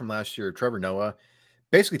 I think this is from last year, Trevor Noah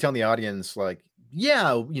basically telling the audience like,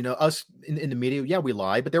 yeah, you know, us in the media, yeah, we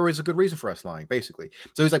lie, but there was a good reason for us lying, basically.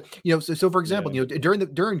 So he's like, you know, so for example, you know, during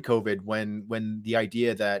COVID, when the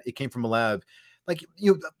idea that it came from a lab, like,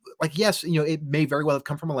 you know, like, yes, you know, it may very well have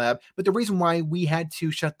come from a lab, but the reason why we had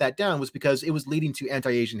to shut that down was because it was leading to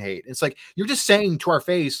anti-Asian hate. It's like, you're just saying to our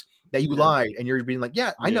face that you lied, and you're being like,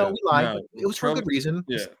 yeah, I know we lied, but it was for a good reason.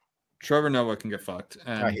 Yeah. Trevor Noah can get fucked.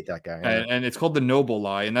 And, I hate that guy. And it's called the noble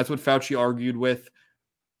lie. And that's what Fauci argued with,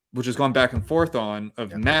 which has gone back and forth on,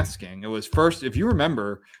 of masking. It was first, if you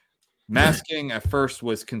remember, masking at first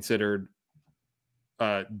was considered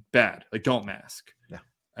bad. Like, don't mask. Yeah.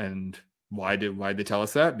 And why did they tell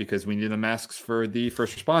us that? Because we needed the masks for the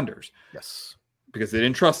first responders. Yes. Because they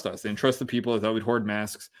didn't trust us. They didn't trust the people. They thought we'd hoard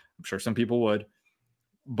masks. I'm sure some people would.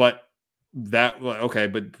 But that, okay,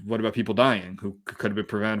 but what about people dying who could have been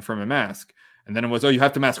prevented from a mask? And then it was, oh, you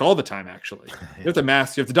have to mask all the time, actually. You have to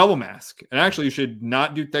mask, you have to double mask. And actually, you should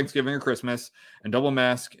not do Thanksgiving or Christmas and double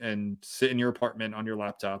mask and sit in your apartment on your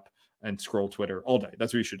laptop and scroll Twitter all day.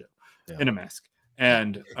 That's what you should do in a mask.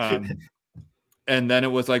 And and then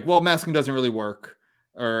it was like, well, masking doesn't really work.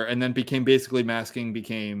 And then masking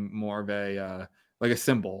became more of a like a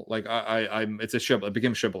symbol. Like it's a shibboleth. It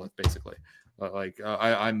became a shibboleth, basically.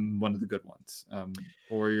 I'm one of the good ones,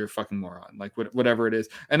 or you're a fucking moron, like whatever it is.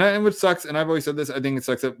 And what sucks, and I've always said this, I think it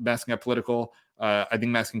sucks that masking got political. I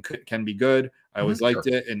think masking can be good. I always liked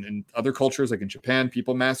it. And in other cultures, like in Japan,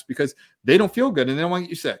 people mask because they don't feel good and they don't want to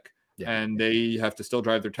get you sick. Yeah. And they have to still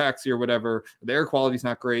drive their taxi or whatever. The air quality is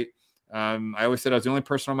not great. I always said I was the only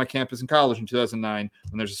person on my campus in college in 2009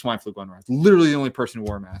 when there's a swine flu going around. Literally the only person who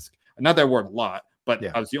wore a mask. Not that I wore it a lot, but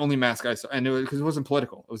I was the only mask I saw. And it was because it wasn't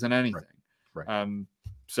political. It wasn't anything. Right.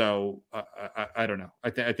 So I don't know. I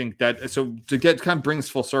think that, so to kind of bring this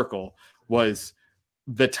full circle, was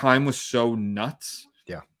the time was so nuts.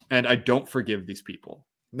 Yeah. And I don't forgive these people.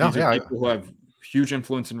 These are people who have huge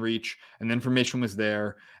influence and reach, and the information was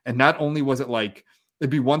there. And not only was it like, it'd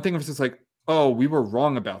be one thing if it's just like, oh, we were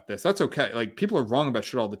wrong about this. That's okay. Like, people are wrong about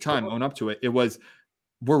shit all the time. Own up to it. It was,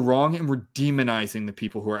 we're wrong and we're demonizing the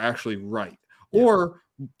people who are actually right. Yeah. Or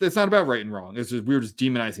it's not about right and wrong. It's just, we're just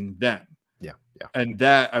demonizing them. Yeah. And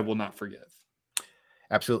that I will not forgive.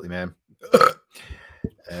 Absolutely, man.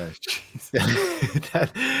 We'll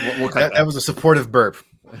cut that was a supportive burp.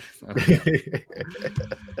 Okay.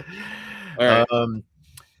 All right.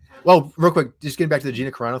 Well, real quick, just getting back to the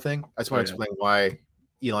Gina Carano thing, I just want to yeah. explain why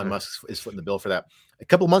Elon Musk is footing the bill for that. A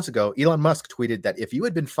couple months ago, Elon Musk tweeted that if you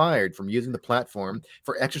had been fired from using the platform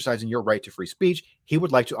for exercising your right to free speech, he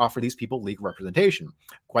would like to offer these people legal representation.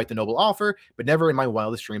 Quite the noble offer, but never in my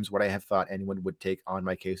wildest dreams would I have thought anyone would take on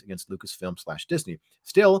my case against Lucasfilm/Disney.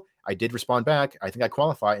 Still, I did respond back. I think I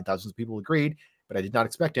qualify, and thousands of people agreed, but I did not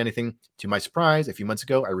expect anything. To my surprise, a few months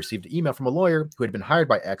ago, I received an email from a lawyer who had been hired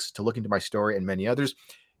by X to look into my story and many others.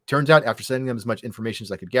 Turns out, after sending them as much information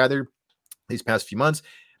as I could gather these past few months,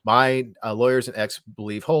 my lawyers and X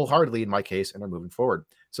believe wholeheartedly in my case and are moving forward.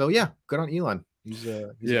 So yeah, good on Elon. He's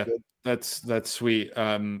good. That's sweet.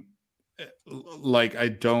 Like I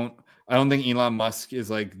don't think Elon Musk is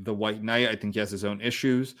like the white knight. I think he has his own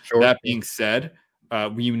issues. Sure. That being said,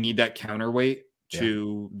 we need that counterweight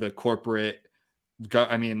to the corporate.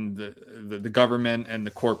 The government and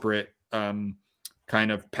the corporate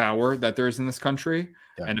kind of power that there is in this country.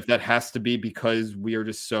 Yeah. And if that has to be because we are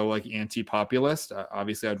just so like anti-populist,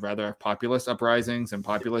 obviously I'd rather have populist uprisings and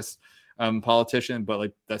populist politician, but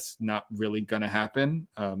like that's not really going to happen.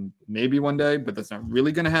 Maybe one day, but that's not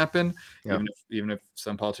really going to happen. Yeah. Even if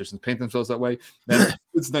some politicians paint themselves that way, then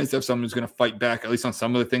it's nice to have someone who's going to fight back at least on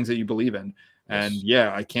some of the things that you believe in. Yes. And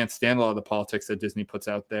yeah, I can't stand a lot of the politics that Disney puts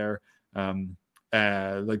out there.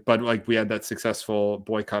 Like we had that successful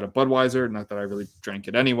boycott of Budweiser. Not that I really drank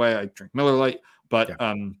it anyway. I drink Miller Lite, but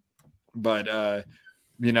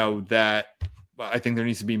you know, that I think there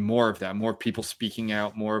needs to be more of that, more people speaking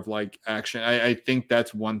out, more of like action. I think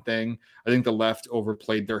that's one thing. I think the left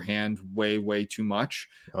overplayed their hand way too much,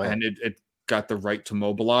 and it got the right to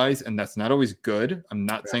mobilize, and that's not always good. I'm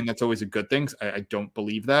not saying that's always a good thing. I don't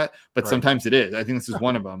believe that, but sometimes it is. I think this is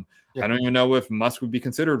one of them. I don't even know if Musk would be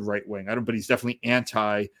considered right wing. But he's definitely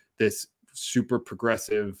anti this super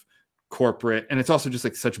progressive corporate, and it's also just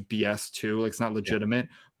like such BS too. Like it's not legitimate,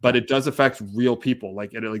 but it does affect real people.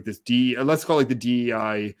 Like this let's call it like the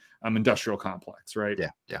DEI industrial complex, right?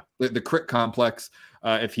 The crit complex.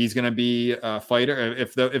 If he's going to be a fighter,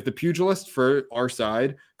 if the pugilist for our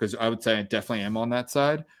side, because I would say I definitely am on that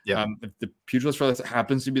side. If the pugilist for this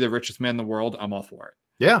happens to be the richest man in the world, I'm all for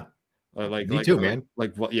it. Me too, man.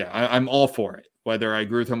 I'm all for it. Whether I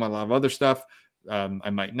agree with him on a lot of other stuff, I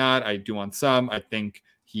might not. I do on some. I think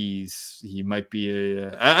he might be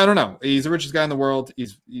I don't know. He's the richest guy in the world.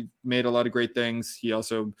 He made a lot of great things. He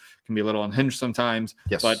also can be a little unhinged sometimes.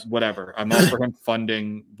 But whatever. I'm all for him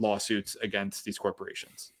funding lawsuits against these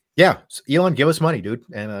corporations. Yeah, so Elon, give us money, dude,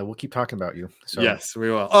 and we'll keep talking about you. So. Yes,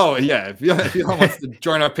 we will. Oh yeah, if Elon wants to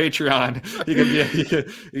join our Patreon,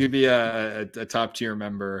 he could be a top tier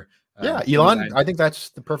member. Elon, I think that's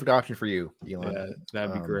the perfect option for you, Elon. Yeah,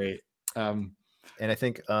 that'd be great. And I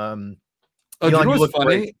think, Elon, you look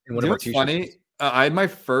funny. Funny. I had my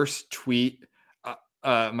first tweet.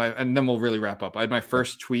 And then we'll really wrap up. I had my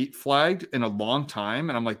first tweet flagged in a long time,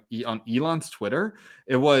 and I'm like on Elon's Twitter.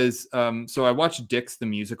 It was so I watched Dix the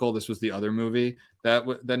musical. This was the other movie that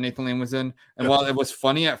Nathan Lane was in, and while it was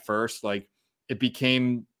funny at first, like it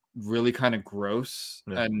became really kind of gross.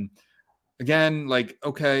 And again, like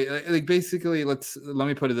okay, like basically, let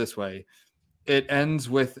me put it this way: it ends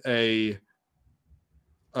with a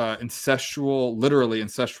literally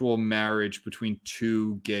incestual marriage between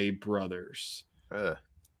two gay brothers.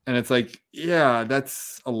 And it's like, yeah,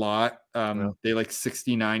 that's a lot. They like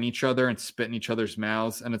 69 each other and spit in each other's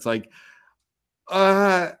mouths. And it's like,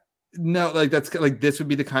 no, like that's like, this would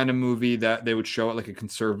be the kind of movie that they would show at like a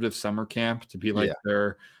conservative summer camp to be like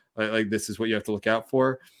their, like this is what you have to look out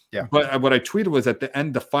for. But what I tweeted was at the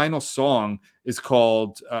end, the final song is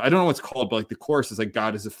called, I don't know what it's called, but like the chorus is like,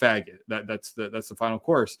 God is a faggot. That's the final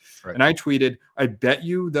chorus. And I tweeted, I bet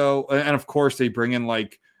you though. And of course they bring in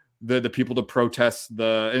like, the people to protest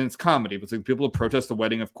and it's comedy, but it's like people to protest the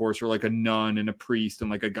wedding, of course, are like a nun and a priest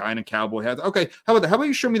and like a guy in a cowboy hat. Okay, how about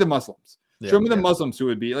you show me the Muslims? Show me the Muslims who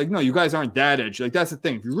would be like, no, you guys aren't that edgy. Like that's the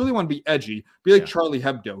thing. If you really want to be edgy, be like Charlie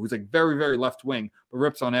Hebdo, who's like very, very left wing, but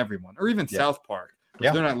rips on everyone, or even South Park.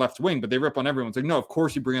 They're not left wing, but they rip on everyone. It's like, no, of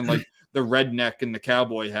course you bring in like the redneck and the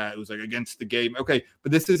cowboy hat who's like against the gay. Okay,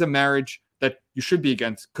 but this is a marriage that you should be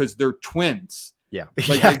against because they're twins.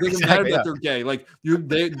 Like it doesn't matter that they're gay. Like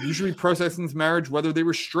they usually protesting this marriage whether they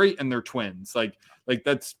were straight and they're twins. Like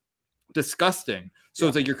that's disgusting. So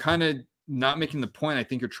it's like you're kind of not making the point I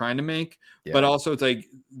think you're trying to make, but also it's like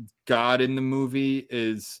God in the movie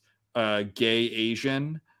is gay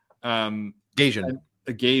Asian. Gaysian.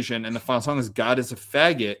 a Gaysian, and the final song is God is a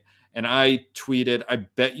Faggot. And I tweeted, I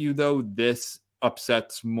bet you though this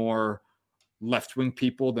upsets more left-wing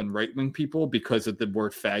people than right-wing people because of the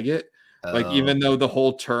word faggot. Like, even though the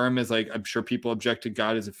whole term is like, I'm sure people object to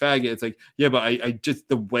God as a faggot. It's like, yeah, but I just,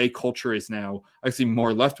 the way culture is now, I see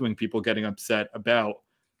more left-wing people getting upset about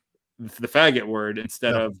the faggot word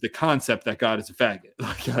instead of the concept that God is a faggot.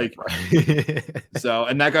 So,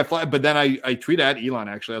 and that got flagged. But then I tweeted at Elon,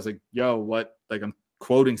 actually. I was like, yo, what? Like, I'm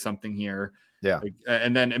quoting something here. Yeah. Like,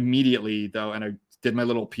 and then immediately, though, and I did my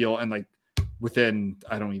little appeal, and like within,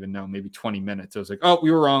 I don't even know, maybe 20 minutes, I was like, oh,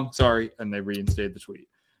 we were wrong. Sorry. And they reinstated the tweet.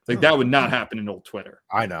 Like, that would not happen in old Twitter.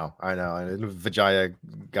 I know. Vijaya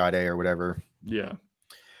Gade or whatever. Yeah.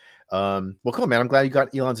 Well, cool, man. I'm glad you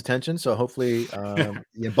got Elon's attention. So hopefully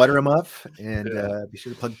you butter him up and be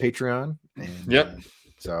sure to plug Patreon. And,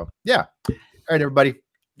 so, yeah. All right, everybody.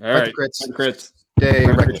 All right. The crits. Stay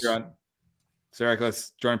reckless. Patreon. Stay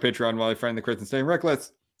reckless. Join Patreon while you find the crits and stay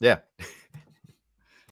reckless. Yeah.